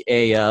like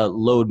a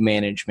load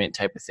management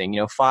type of thing?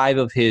 You know, 5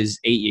 of his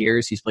 8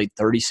 years, he's played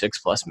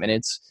 36-plus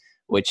minutes,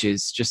 which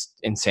is just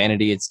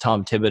insanity. It's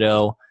Tom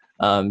Thibodeau.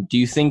 Do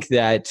you think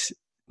that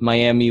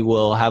Miami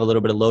will have a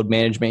little bit of load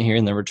management here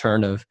in the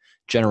return of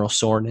general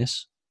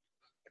soreness?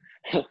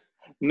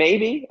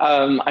 Maybe.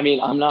 I mean,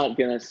 I'm not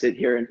going to sit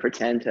here and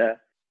pretend to,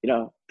 you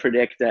know,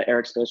 predict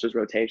Eric Spoelstra's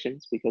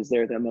rotations because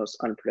they're the most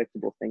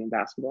unpredictable thing in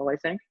basketball, I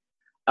think.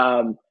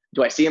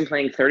 Do I see him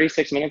playing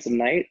 36 minutes a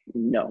night?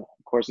 No,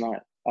 of course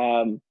not.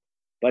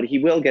 But he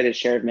will get his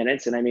share of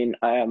minutes. And I mean,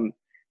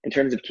 in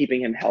terms of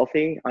keeping him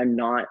healthy, I'm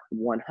not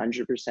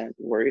 100%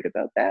 worried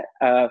about that.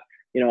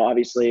 You know,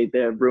 obviously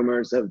the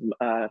rumors of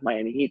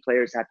Miami Heat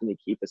players having to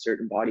keep a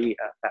certain body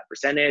fat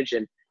percentage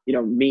and, you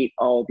know, meet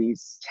all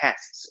these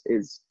tests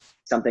is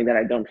something that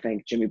I don't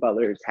think Jimmy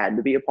Butler has had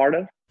to be a part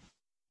of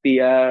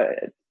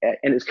in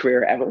his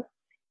career ever.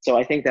 So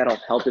I think that'll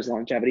help his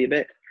longevity a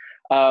bit.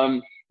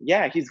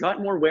 Yeah, he's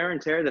got more wear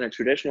and tear than a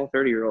traditional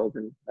 30-year-old,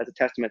 and that's a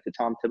testament to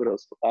Tom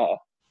Thibodeau's,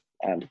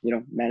 you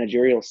know,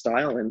 managerial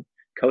style and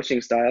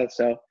coaching style.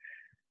 So,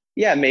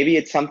 yeah, maybe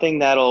it's something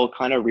that'll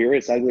kind of rear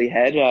its ugly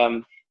head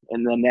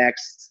in the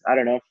next,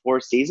 4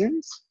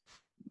 seasons.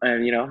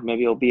 And, you know,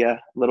 maybe he'll be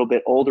a little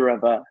bit older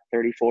of a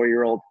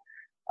 34-year-old.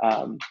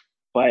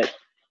 But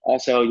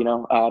also, you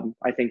know,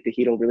 I think the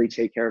Heat will really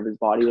take care of his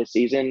body this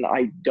season.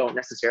 I don't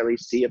necessarily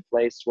see a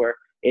place where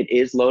it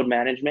is load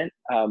management,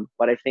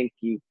 but I think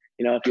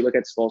you know, if you look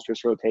at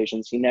Spoelstra's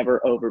rotations, he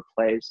never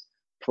overplays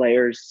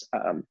players,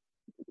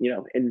 you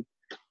know,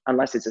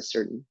 unless it's a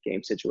certain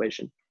game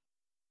situation.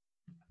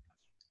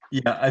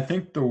 Yeah, I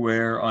think the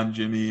wear on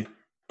Jimmy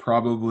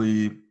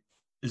probably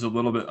is a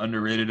little bit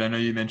underrated. I know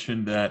you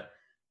mentioned that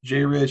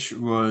Jay Rich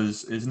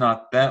is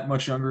not that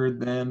much younger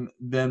than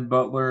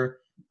Butler,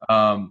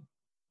 and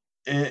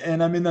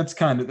I mean that's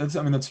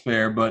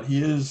fair, but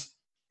he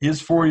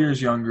is 4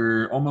 years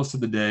younger, almost to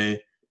the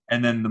day.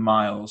 And then the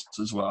miles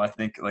as well. I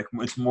think like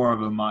it's more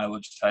of a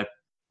mileage type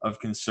of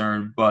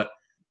concern. But,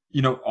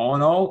 you know, all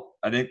in all,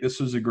 I think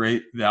this was a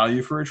great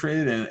value for a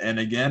trade. And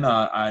again,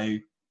 I've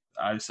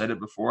said it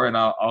before and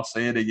I'll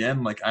say it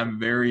again. Like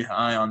I'm very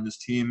high on this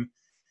team.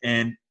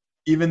 And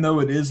even though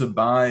it is a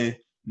buy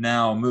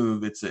now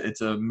move, it's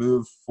a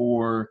move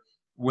for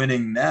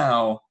winning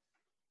now.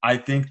 I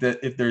think that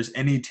if there's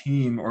any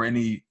team or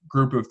any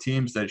group of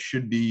teams that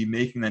should be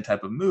making that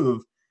type of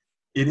move,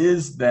 it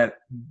is that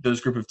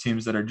those group of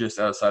teams that are just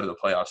outside of the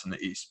playoffs in the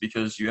East,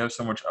 because you have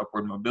so much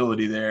upward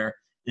mobility there.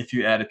 If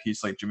you add a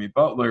piece like Jimmy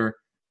Butler,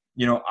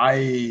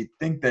 I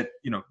think that,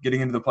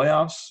 getting into the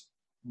playoffs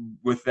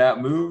with that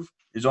move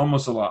is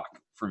almost a lock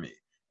for me.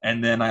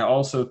 And then I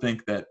also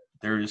think that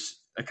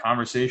there's a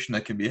conversation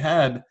that can be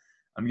had.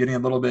 I'm getting a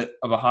little bit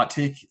of a hot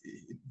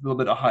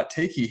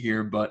takey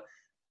here, but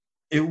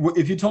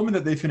if you told me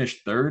that they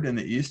finished third in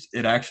the East,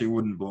 it actually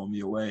wouldn't blow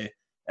me away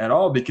at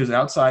all, because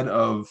outside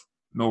of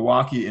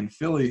Milwaukee and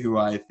Philly, who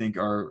I think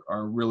are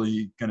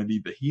really going to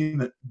be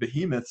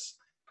behemoths,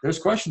 there's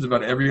questions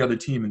about every other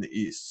team in the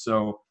East.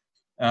 So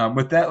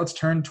with that, let's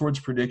turn towards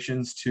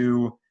predictions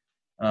to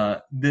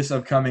this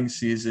upcoming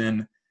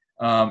season.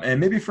 And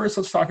maybe first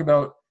let's talk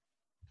about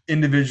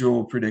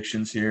individual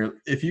predictions here.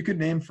 If you could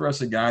name for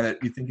us a guy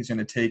that you think is going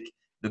to take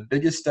the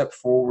biggest step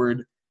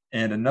forward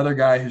and another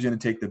guy who's going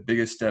to take the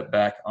biggest step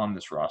back on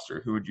this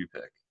roster, who would you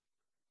pick?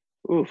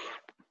 Oof,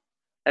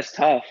 that's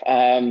tough.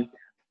 The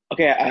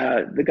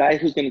guy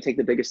who's going to take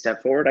the biggest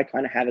step forward, I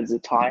kind of have as a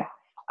tie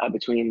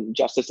between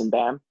Justice and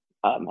Bam.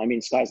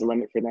 Sky's the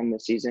limit for them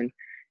this season.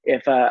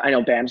 If I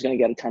know Bam's going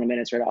to get a ton of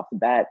minutes right off the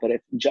bat, but if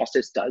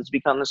Justice does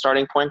become the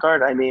starting point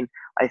guard, I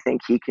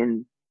think he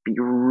can be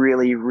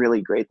really,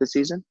 really great this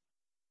season.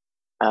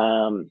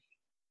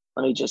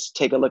 Let me just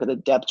take a look at the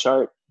depth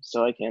chart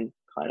so I can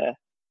kind of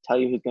tell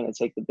you who's going to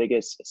take the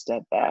biggest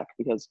step back,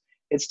 because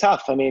it's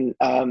tough.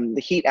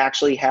 The Heat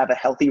actually have a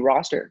healthy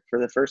roster for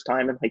the first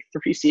time in like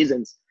 3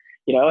 seasons.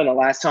 And the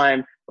last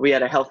time we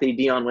had a healthy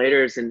Dion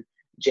Waiters and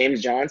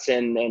James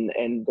Johnson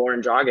and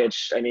Goran Dragic,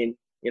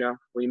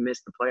 we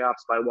missed the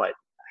playoffs by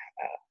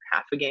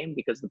half a game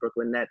because the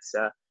Brooklyn Nets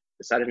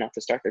decided not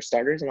to start their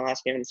starters in the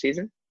last game of the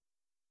season.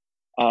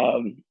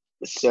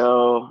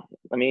 So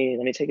let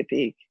me take a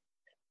peek.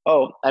 We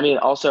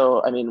haven't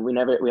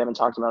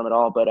talked about him at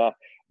all, but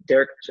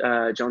Derek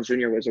Jones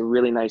Jr. was a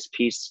really nice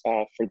piece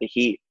for the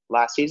Heat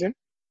last season.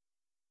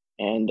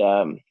 And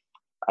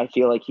I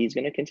feel like he's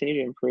going to continue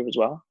to improve as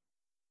well.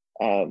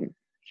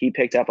 He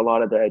picked up a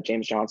lot of the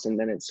James Johnson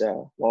minutes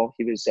while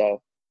he was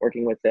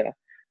working with the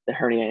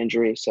hernia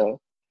injury. So,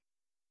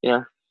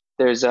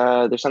 there's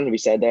something to be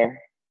said there.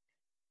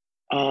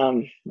 Let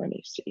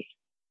me see.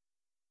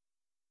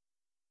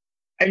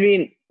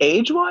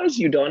 Age-wise,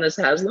 Udonis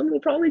Haslem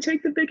will probably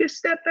take the biggest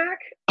step back.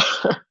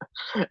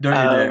 Don't you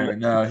dare.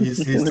 No,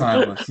 he's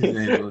timeless. He's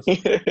ageless.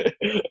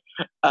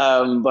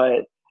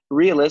 But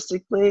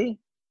realistically,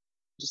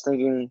 just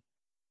thinking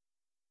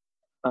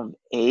of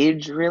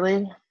age,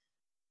 really,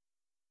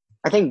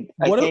 I think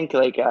Duncan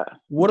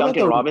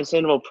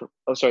Robinson will.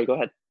 Oh, sorry. Go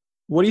ahead.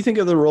 What do you think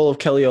of the role of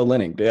Kelly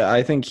Olynyk?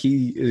 I think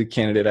he is a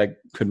candidate I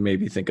could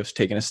maybe think of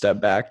taking a step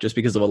back just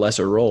because of a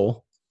lesser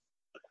role.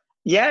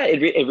 Yeah,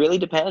 it really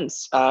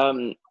depends.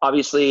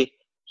 Obviously,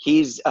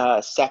 he's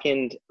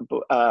second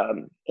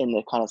in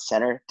the kind of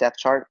center depth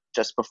chart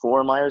just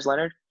before Myers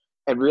Leonard.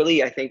 It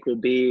really, I think, will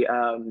be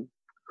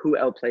who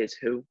outplays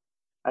who.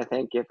 I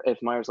think if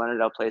Myers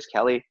Leonard outplays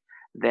Kelly,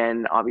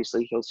 then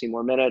obviously he'll see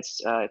more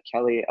minutes.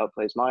 Kelly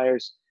outplays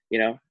Myers,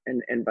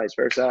 and vice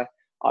versa.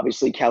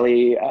 Obviously,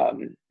 Kelly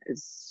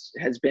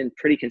has been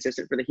pretty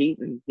consistent for the Heat,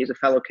 and he's a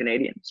fellow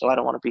Canadian, so I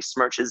don't want to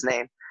besmirch his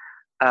name.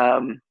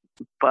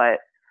 But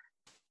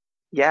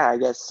yeah, I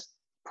guess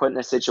put in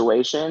a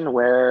situation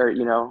where,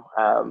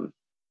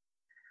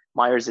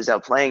 Myers is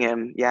outplaying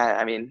him.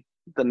 Yeah,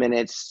 the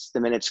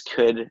minutes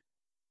could,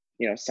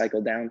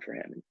 cycle down for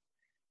him.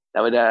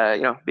 That would,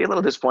 be a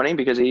little disappointing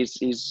because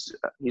he's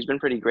been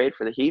pretty great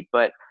for the Heat.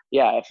 But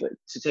yeah,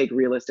 to take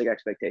realistic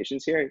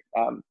expectations here,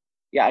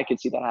 I could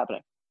see that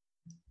happening.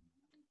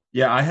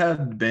 Yeah, I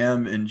had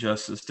Bam and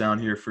Justice down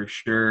here for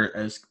sure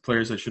as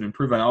players that should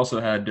improve. I also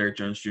had Derek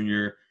Jones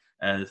Jr.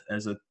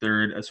 as a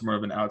third, as more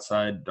of an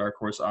outside dark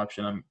horse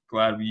option. I'm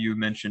glad you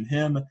mentioned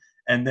him.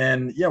 And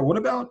then, what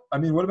about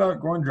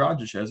Goran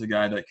Dragic as a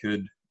guy that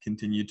could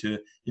continue to,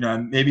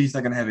 maybe he's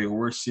not going to have a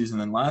worse season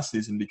than last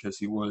season because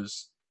he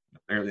was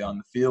barely on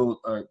the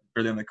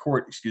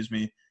court,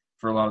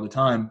 for a lot of the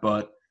time.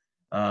 But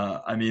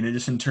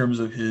just in terms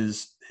of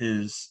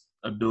his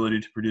ability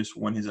to produce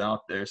when he's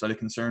out there, is that a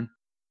concern?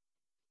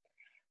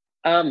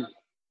 I'm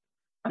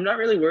not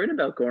really worried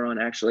about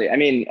Goran, actually.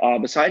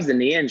 Besides the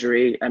knee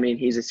injury,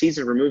 he's a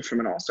season removed from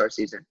an all-star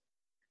season.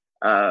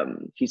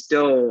 He's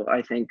still,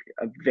 I think,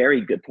 a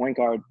very good point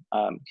guard.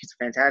 He's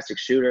a fantastic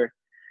shooter.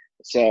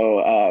 So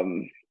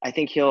I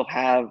think he'll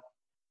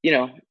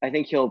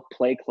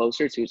play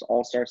closer to his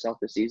all-star self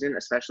this season,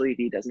 especially if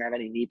he doesn't have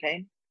any knee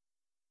pain.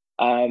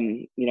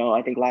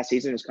 I think last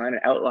season was kind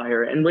of an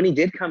outlier. And when he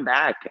did come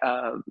back,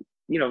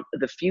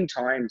 the few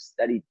times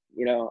that he,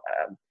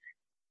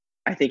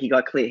 I think he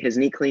got his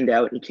knee cleaned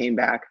out and he came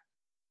back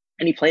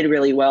and he played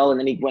really well, and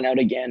then he went out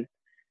again,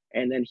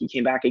 and then he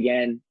came back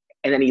again,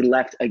 and then he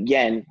left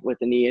again with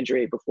the knee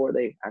injury before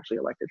they actually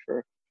elected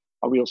for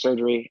a real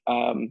surgery.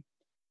 But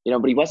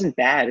he wasn't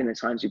bad in the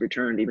times he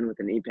returned, even with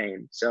the knee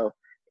pain. So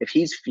if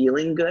he's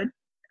feeling good,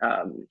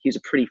 he's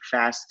a pretty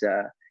fast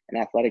and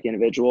athletic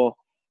individual,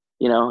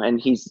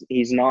 and he's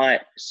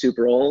not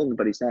super old,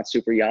 but he's not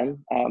super young.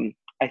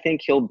 I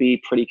think he'll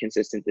be pretty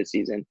consistent this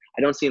season.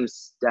 I don't see him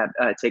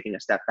taking a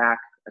step back,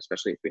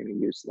 especially if we're going to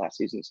use last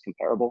season's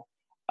comparable.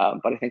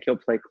 But I think he'll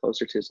play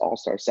closer to his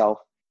all-star self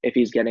if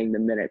he's getting the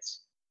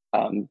minutes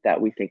that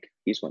we think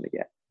he's going to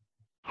get.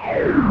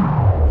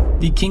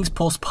 The King's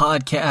Pulse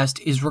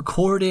podcast is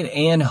recorded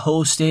and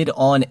hosted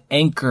on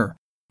Anchor.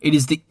 It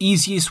is the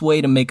easiest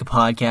way to make a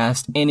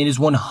podcast, and it is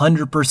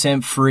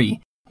 100% free.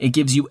 It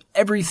gives you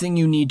everything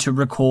you need to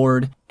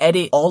record,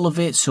 edit all of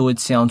it so it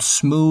sounds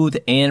smooth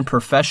and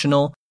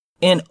professional,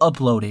 and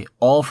upload it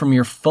all from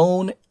your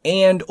phone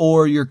and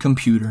or your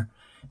computer.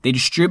 They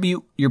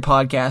distribute your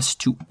podcast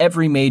to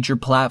every major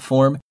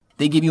platform.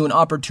 They give you an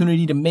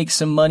opportunity to make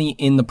some money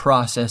in the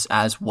process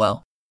as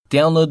well.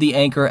 Download the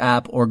Anchor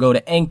app or go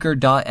to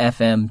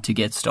anchor.fm to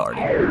get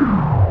started.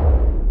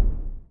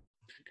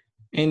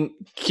 And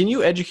can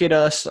you educate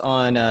us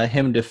on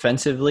him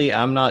defensively?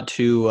 I'm not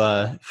too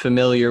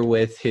familiar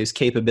with his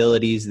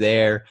capabilities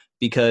there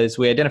because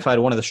we identified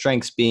one of the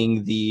strengths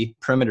being the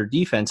perimeter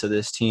defense of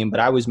this team, but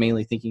I was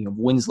mainly thinking of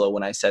Winslow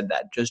when I said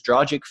that. Does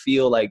Dragic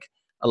feel like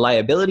a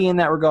liability in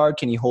that regard?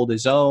 Can he hold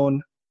his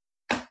own?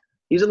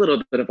 He's a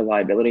little bit of a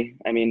liability.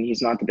 I mean,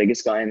 he's not the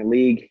biggest guy in the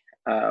league,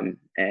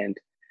 and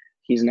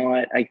he's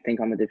not, I think,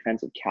 on the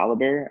defensive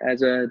caliber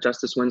as a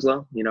Justice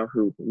Winslow,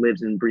 who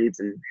lives and breathes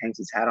and hangs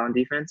his hat on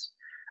defense.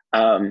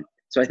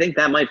 So I think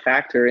that might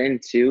factor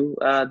into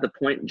the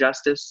point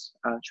Justice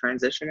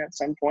transition at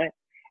some point.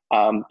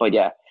 But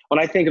yeah, when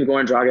I think of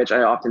Goran Dragic,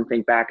 I often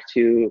think back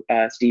to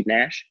Steve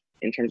Nash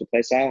in terms of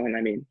play style. And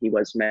I mean, he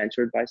was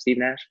mentored by Steve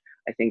Nash.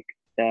 I think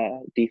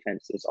the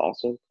defense is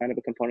also kind of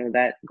a component of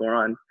that.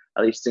 Goran,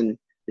 at least in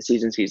the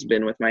seasons he's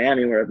been with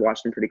Miami, where I've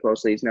watched him pretty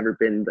closely, he's never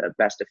been the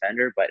best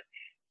defender, but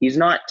he's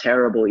not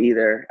terrible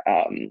either.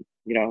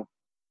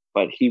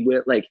 But he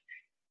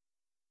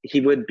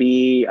would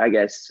be, I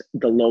guess,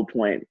 the low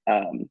point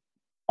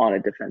on a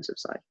defensive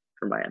side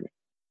for Miami.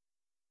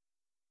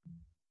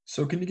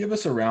 So can you give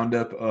us a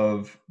roundup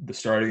of the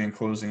starting and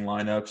closing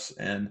lineups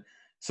and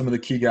some of the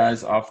key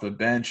guys off the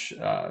bench,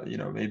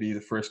 maybe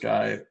the first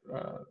guy,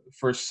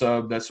 first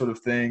sub, that sort of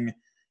thing,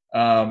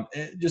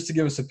 just to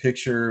give us a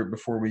picture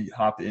before we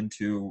hop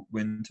into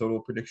win total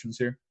predictions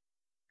here?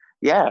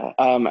 Yeah,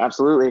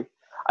 absolutely.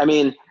 I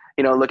mean,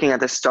 looking at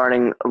the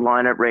starting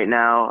lineup right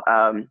now,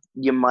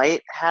 you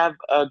might have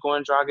a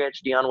Goran Dragic,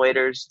 Dion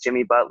Waiters,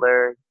 Jimmy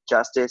Butler,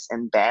 Justice,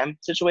 and Bam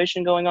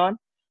situation going on.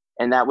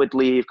 And that would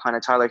leave kind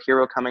of Tyler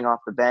Hero coming off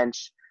the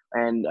bench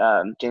and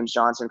James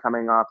Johnson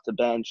coming off the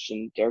bench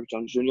and Derrick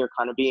Jones Jr.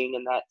 kind of being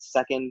in that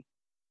second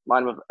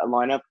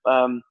lineup.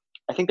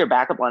 I think their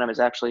backup lineup is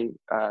actually,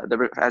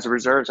 as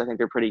reserves, I think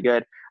they're pretty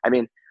good. I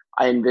mean,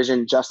 I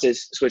envision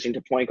Justice switching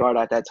to point guard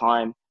at that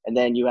time. And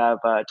then you have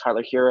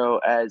Tyler Hero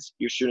as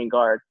your shooting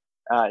guard,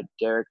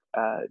 Derrick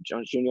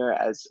Jones Jr.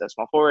 as a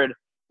small forward,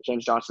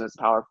 James Johnson as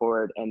the power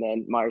forward, and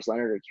then Myers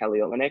Leonard or Kelly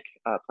Olynyk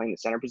playing the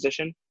center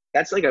position.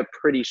 That's like a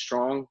pretty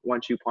strong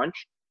 1-2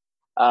 punch.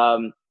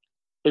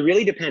 It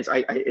really depends.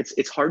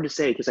 It's hard to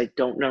say because I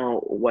don't know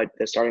what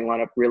the starting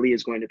lineup really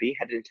is going to be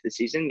headed into the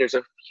season. There's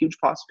a huge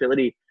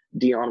possibility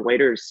Dion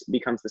Waiters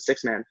becomes the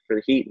sixth man for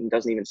the Heat and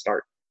doesn't even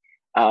start.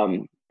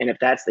 And if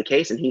that's the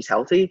case and he's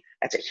healthy,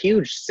 that's a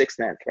huge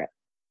sixth-man threat.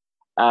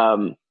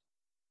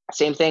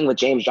 Same thing with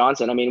James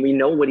Johnson. I mean, we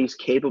know what he's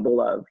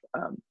capable of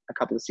a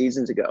couple of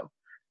seasons ago.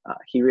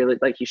 He really,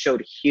 he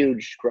showed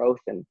huge growth.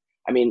 And,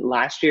 I mean,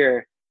 last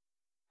year,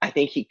 I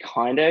think he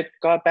kind of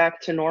got back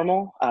to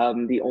normal.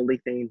 The only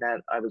thing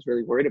that I was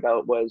really worried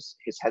about was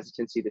his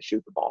hesitancy to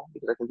shoot the ball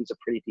because I think he's a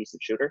pretty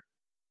decent shooter.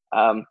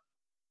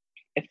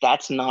 If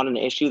that's not an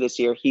issue this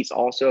year, he's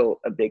also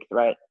a big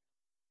threat.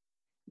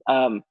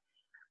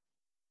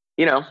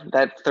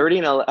 That 30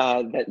 and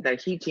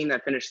that Heat team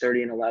that finished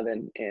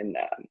 30-11 in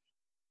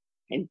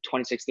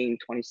 2016,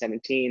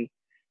 2017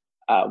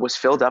 was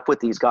filled up with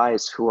these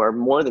guys who are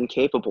more than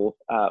capable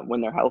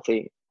when they're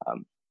healthy.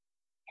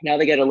 Now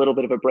they get a little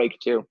bit of a break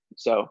too.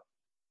 So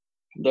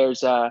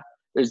there's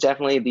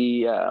definitely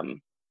the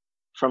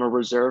from a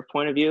reserve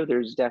point of view,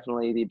 there's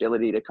definitely the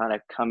ability to kind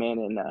of come in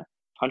and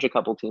punch a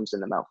couple teams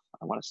in the mouth,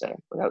 I want to say,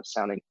 without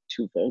sounding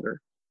too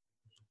vulgar.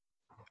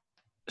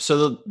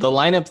 So the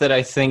lineup that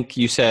I think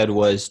you said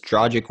was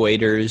Dragic,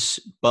 Waiters,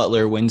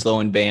 Butler, Winslow,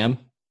 and Bam?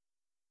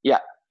 Yeah.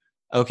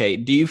 Okay.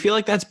 Do you feel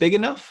like that's big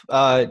enough?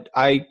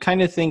 I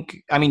kind of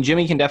think – I mean,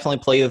 Jimmy can definitely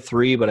play the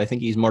 3, but I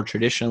think he's more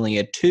traditionally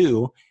a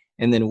 2.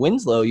 And then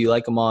Winslow, you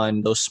like him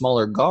on those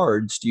smaller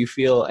guards. Do you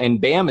feel – and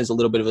Bam is a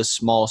little bit of a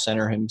small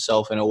center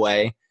himself in a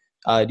way.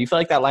 Do you feel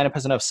like that lineup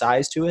has enough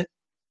size to it?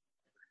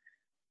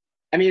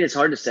 I mean, it's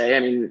hard to say. I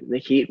mean, the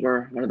Heat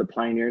were one of the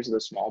pioneers of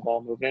the small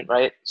ball movement,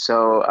 right?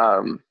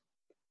 So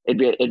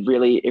it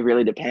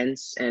really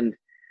depends. And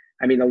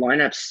I mean, the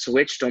lineup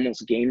switched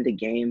almost game to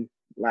game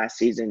last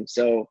season.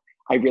 So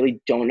I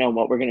really don't know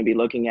what we're going to be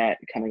looking at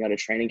coming out of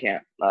training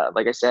camp.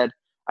 Like I said,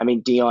 I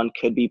mean, Dion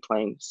could be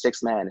playing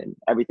sixth man and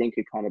everything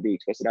could kind of be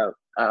twisted out.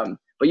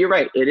 But you're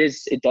right.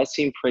 It does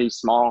seem pretty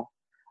small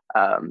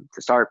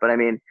to start. But I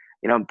mean,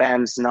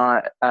 Bam's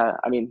not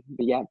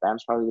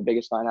Bam's probably the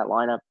biggest guy in that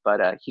lineup,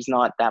 but he's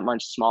not that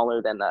much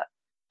smaller than the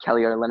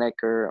Kelly Olynyk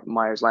or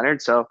Myers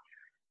Leonard. So,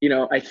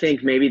 I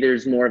think maybe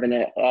there's more of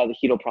the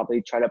Heat will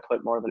probably try to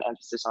put more of an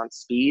emphasis on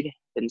speed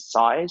than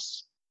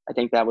size. I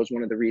think that was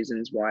one of the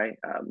reasons why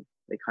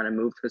they kind of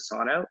moved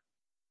Hassan out,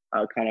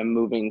 kind of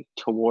moving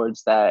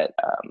towards that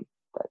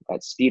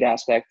speed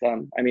aspect.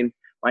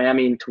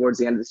 Miami towards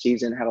the end of the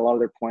season had a lot of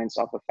their points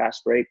off of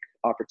fast break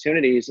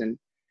opportunities, and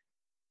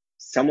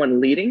someone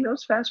leading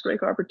those fast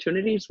break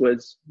opportunities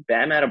was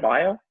Bam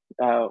Adebayo,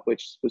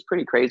 which was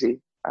pretty crazy.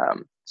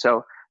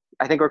 So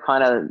I think we're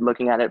kind of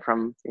looking at it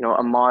from,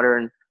 a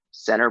modern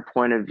center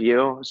point of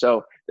view.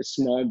 So the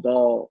small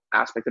ball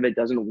aspect of it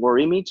doesn't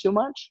worry me too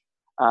much.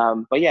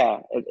 But yeah,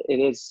 it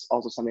is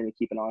also something to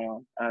keep an eye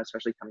on,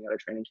 especially coming out of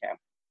training camp.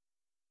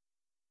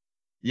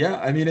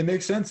 Yeah, it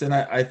makes sense. And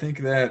I think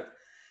that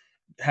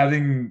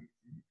having,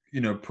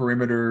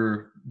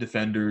 perimeter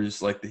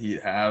defenders like the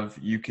Heat have,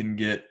 you can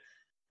get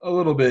a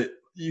little bit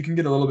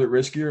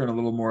riskier and a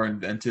little more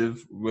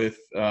inventive with,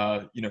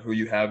 who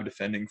you have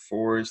defending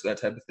fours, that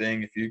type of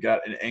thing. If you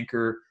got an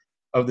anchor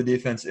of the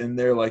defense in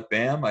there like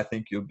Bam, I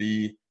think you'll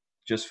be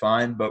just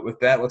fine. But with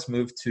that, let's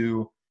move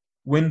to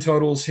win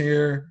totals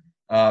here.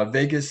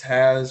 Vegas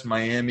has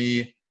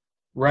Miami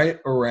right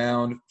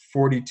around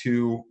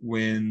 42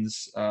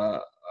 wins,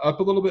 up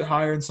a little bit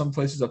higher in some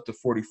places, up to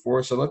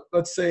 44. So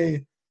let's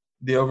say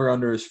the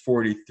over-under is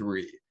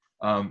 43.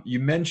 You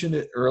mentioned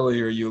it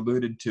earlier. You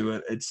alluded to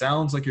it. It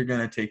sounds like you're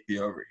going to take the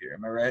over here.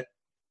 Am I right?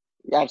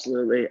 Yeah,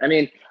 absolutely.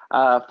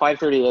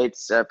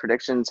 538's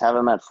predictions have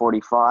them at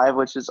 45,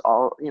 which is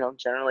all,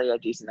 generally a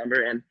decent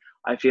number. And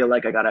I feel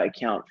like I got to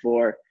account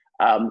for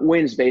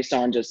wins based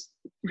on just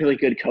really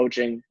good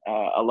coaching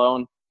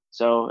alone.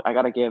 So I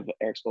got to give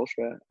Erik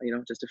Spoelstra,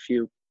 just a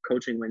few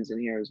coaching wins in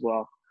here as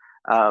well.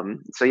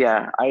 So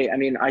yeah,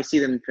 I see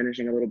them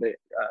finishing a little bit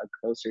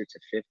closer to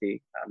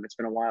 50. It's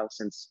been a while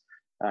since,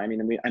 I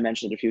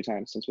mentioned it a few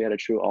times, since we had a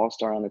true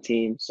all-star on the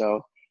team.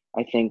 So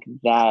I think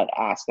that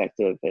aspect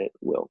of it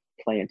will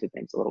play into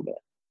things a little bit.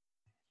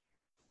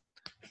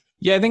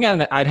 Yeah, I think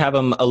I'd have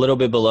them a little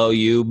bit below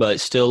you, but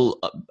still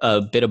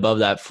a bit above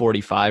that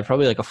 45,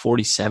 probably like a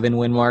 47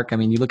 win mark.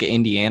 You look at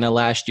Indiana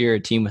last year, a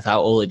team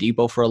without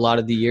Oladipo for a lot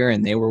of the year,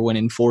 and they were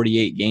winning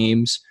 48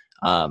 games.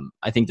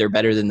 I think they're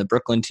better than the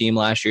Brooklyn team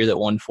last year that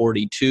won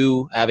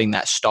 42, having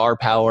that star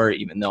power.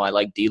 Even though I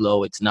like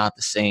D'Lo, it's not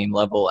the same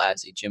level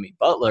as a Jimmy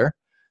Butler.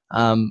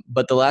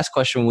 But the last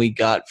question we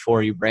got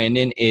for you,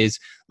 Brandon, is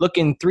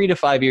looking 3 to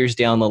 5 years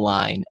down the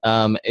line.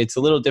 It's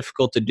a little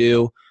difficult to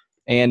do.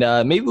 And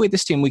maybe with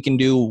this team we can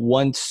do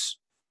once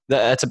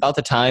that's about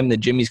the time that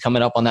Jimmy's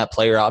coming up on that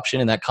player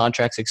option and that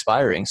contract's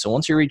expiring. So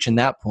once you're reaching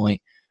that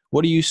point,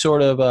 what are you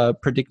sort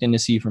of predicting to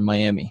see from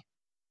Miami?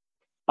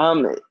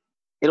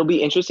 It'll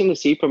be interesting to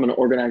see from an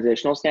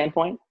organizational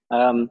standpoint,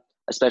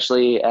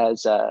 especially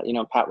as,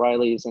 Pat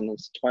Riley's in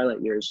his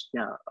twilight years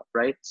now,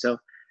 right? So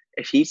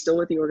if he's still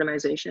with the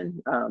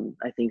organization,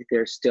 I think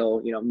they're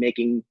still,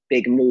 making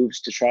big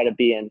moves to try to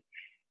be in,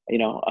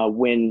 a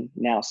win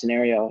now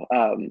scenario.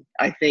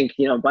 I think,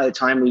 by the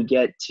time we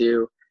get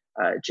to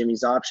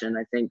Jimmy's option,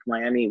 I think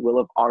Miami will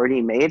have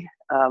already made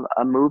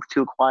a move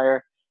to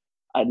acquire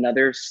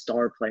another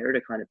star player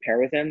to kind of pair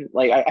with him.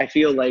 Like, I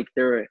feel like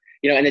they're,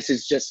 and this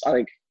is just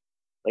like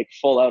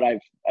full out.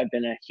 I've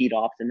been a Heat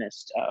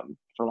optimist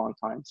for a long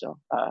time. So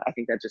I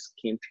think that just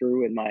came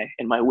through in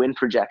my win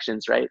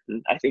projections, right?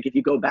 And I think if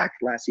you go back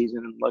last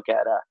season and look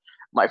at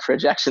my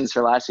projections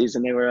for last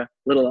season, they were a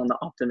little on the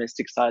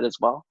optimistic side as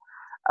well.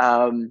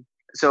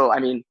 So,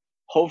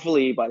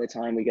 hopefully by the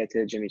time we get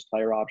to Jimmy's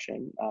player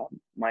option,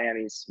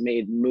 Miami's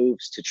made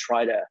moves to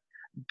try to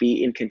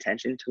be in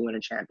contention to win a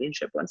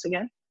championship once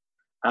again.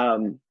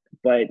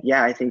 But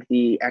yeah, I think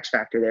the X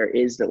factor there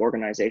is the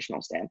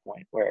organizational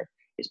standpoint. Where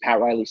is Pat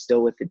Riley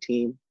still with the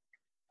team?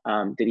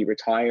 Did he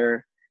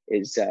retire?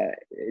 Is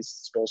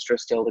Spoelstra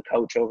still the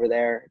coach over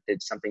there?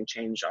 Did something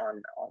change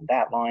on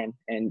that line?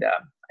 And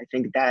I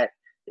think that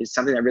is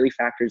something that really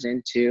factors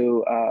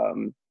into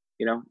an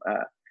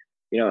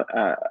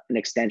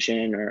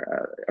extension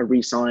or a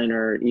re-sign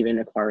or even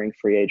acquiring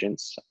free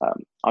agents.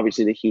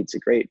 Obviously, the Heat's a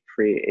great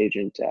free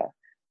agent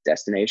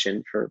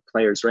destination for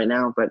players right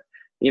now, but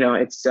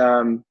it's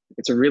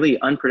a really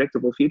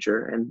unpredictable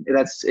future, and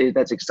that's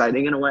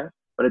exciting in a way.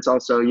 But it's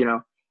also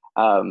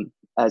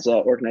as an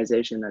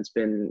organization that's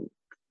been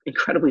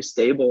incredibly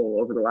stable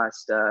over the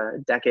last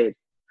decade,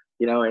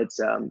 it's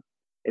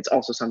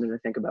also something to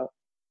think about.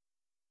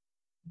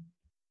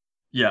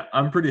 Yeah,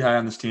 I'm pretty high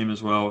on this team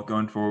as well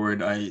going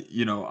forward. I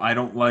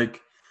don't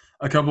like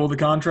a couple of the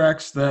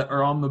contracts that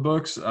are on the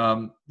books.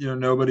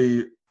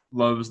 Nobody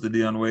loves the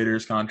Dion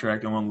Waiters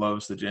contract. No one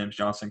loves the James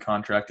Johnson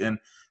contract. And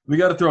we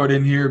got to throw it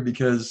in here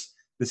because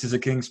this is a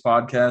Kings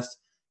podcast.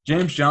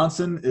 James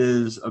Johnson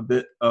is a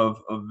bit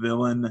of a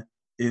villain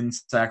in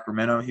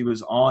Sacramento. He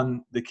was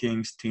on the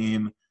Kings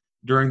team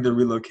during the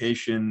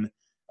relocation,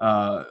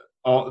 the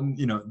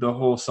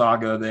whole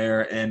saga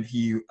there. And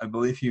I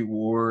believe he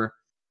wore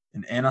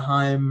an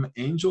Anaheim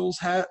Angels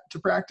hat to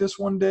practice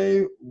one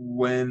day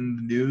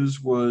when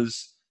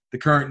the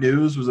current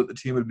news was that the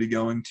team would be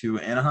going to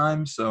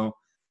Anaheim. So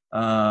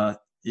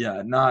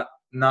yeah, not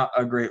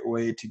a great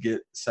way to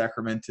get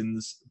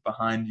Sacramentans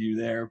behind you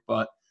there.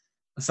 But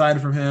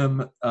aside from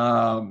him,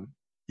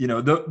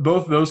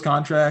 both those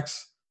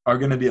contracts are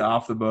going to be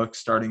off the books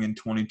starting in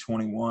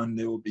 2021.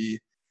 They will be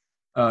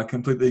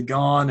completely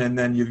gone. And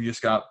then you've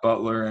just got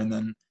Butler and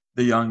then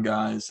the young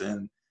guys.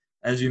 And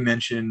as you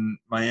mentioned,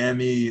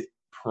 Miami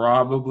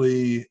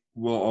probably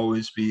will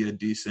always be a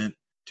decent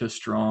to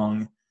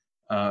strong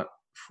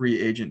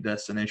free agent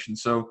destination.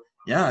 So,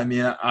 yeah, I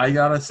mean, I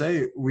got to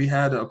say, we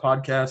had a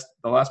podcast,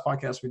 the last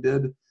podcast we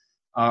did,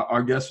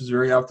 our guest was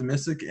very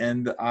optimistic,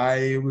 and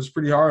I was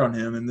pretty hard on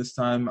him. And this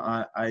time,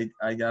 I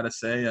got to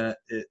say,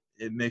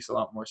 it makes a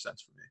lot more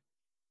sense for me.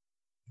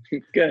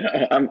 Good.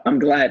 I'm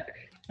glad.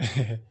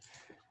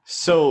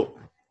 So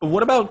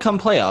what about come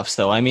playoffs,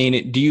 though? I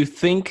mean, do you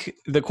think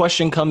the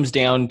question comes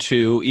down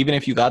to, even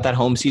if you got that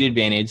home seat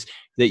advantage,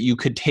 that you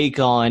could take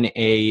on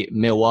a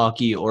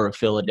Milwaukee or a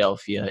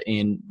Philadelphia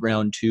in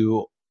round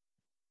 2?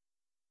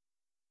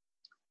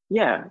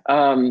 Yeah.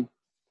 I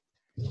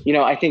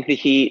think the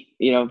Heat,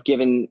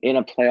 given in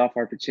a playoff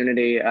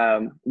opportunity,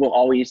 will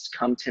always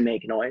come to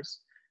make noise.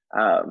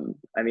 I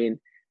mean,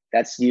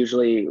 that's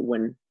usually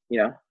when,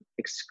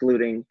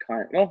 excluding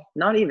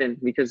not even,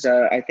 because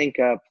I think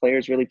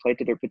players really played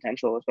to their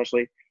potential,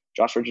 especially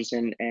Josh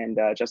Richardson and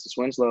Justice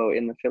Winslow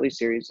in the Philly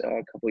series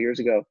a couple years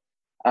ago.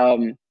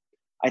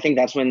 I think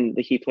that's when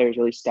the Heat players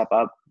really step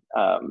up.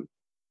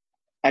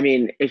 I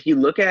mean, if you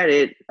look at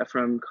it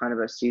from kind of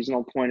a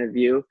seasonal point of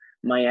view,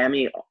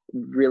 Miami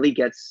really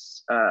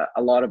gets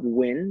a lot of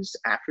wins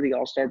after the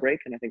All-Star break,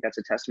 and I think that's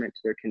a testament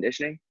to their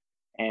conditioning.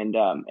 And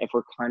if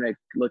we're kind of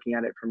looking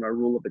at it from a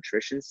rule of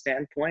attrition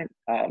standpoint,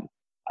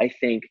 I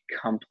think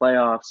come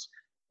playoffs,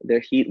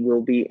 their Heat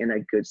will be in a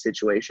good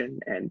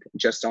situation. And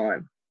just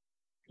on,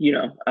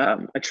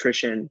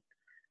 attrition,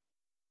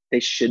 they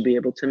should be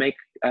able to make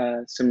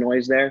some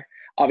noise there.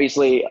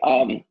 Obviously,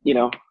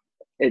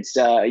 it's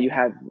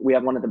we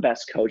have one of the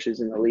best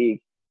coaches in the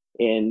league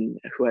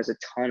who has a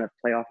ton of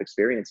playoff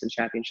experience and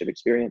championship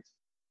experience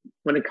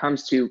when it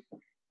comes to,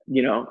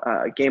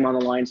 game on the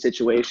line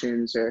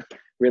situations, or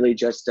really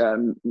just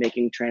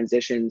making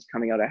transitions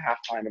coming out at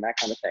halftime and that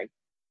kind of thing.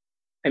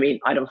 I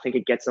mean, I don't think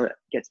it gets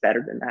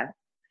better than that.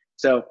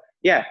 So,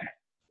 yeah,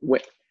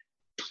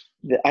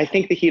 I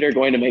think the Heat are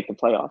going to make the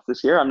playoffs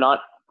this year. I'm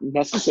not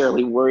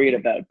necessarily worried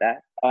about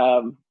that.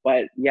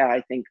 But, yeah, I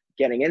think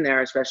getting in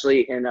there,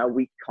 especially in a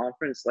weak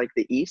conference like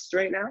the East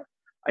right now,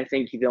 I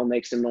think they'll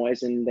make some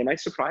noise, and they might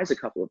surprise a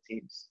couple of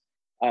teams,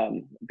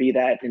 be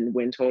that in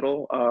win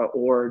total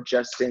or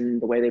just in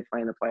the way they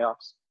play in the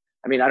playoffs.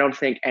 I mean, I don't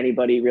think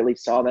anybody really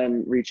saw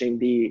them reaching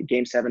the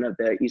Game 7 of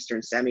the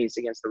Eastern semis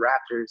against the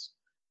Raptors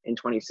in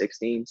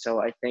 2016.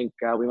 So I think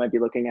we might be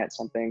looking at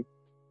something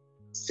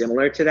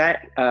similar to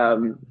that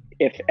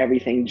if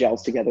everything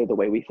gels together the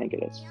way we think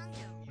it is.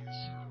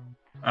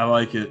 I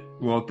like it.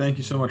 Well, thank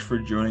you so much for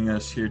joining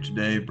us here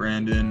today,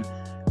 Brandon.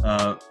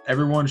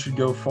 Everyone should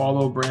go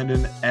follow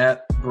Brandon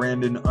at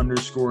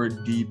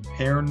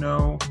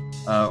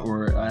Brandon_DiPerno,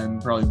 or I'm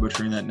probably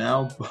butchering that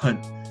now, but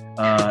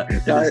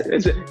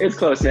it's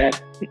close, man.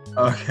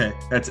 Okay,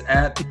 that's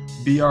at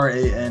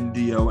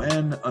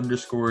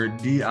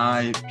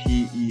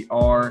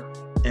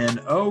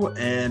BRANDON_DIPERNO,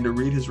 and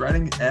read his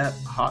writing at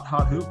Hot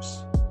Hot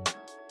Hoops.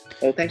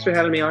 Well, thanks for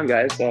having me on,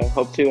 guys.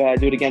 Hope to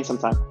do it again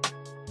sometime.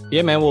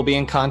 Yeah, man, we'll be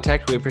in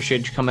contact. We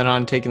appreciate you coming on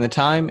and taking the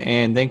time.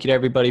 And thank you to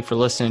everybody for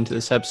listening to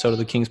this episode of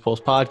the King's Pulse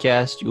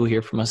podcast. You will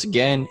hear from us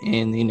again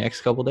in the next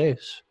couple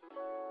days.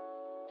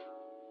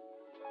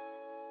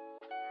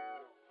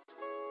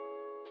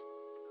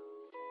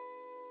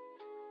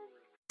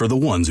 For the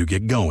ones who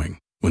get going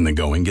when the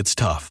going gets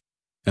tough,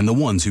 and the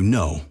ones who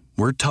know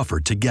we're tougher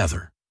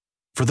together.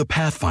 For the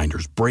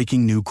Pathfinders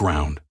breaking new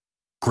ground,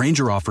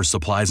 Grainger offers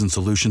supplies and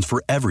solutions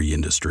for every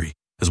industry,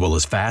 as well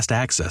as fast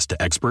access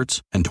to experts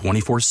and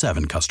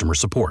 24/7 customer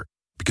support.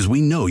 Because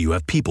we know you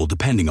have people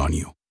depending on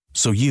you,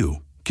 so you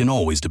can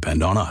always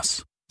depend on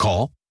us.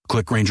 Call,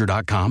 click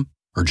Grainger.com,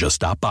 or just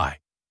stop by.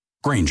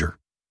 Grainger,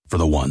 for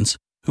the ones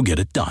who get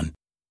it done.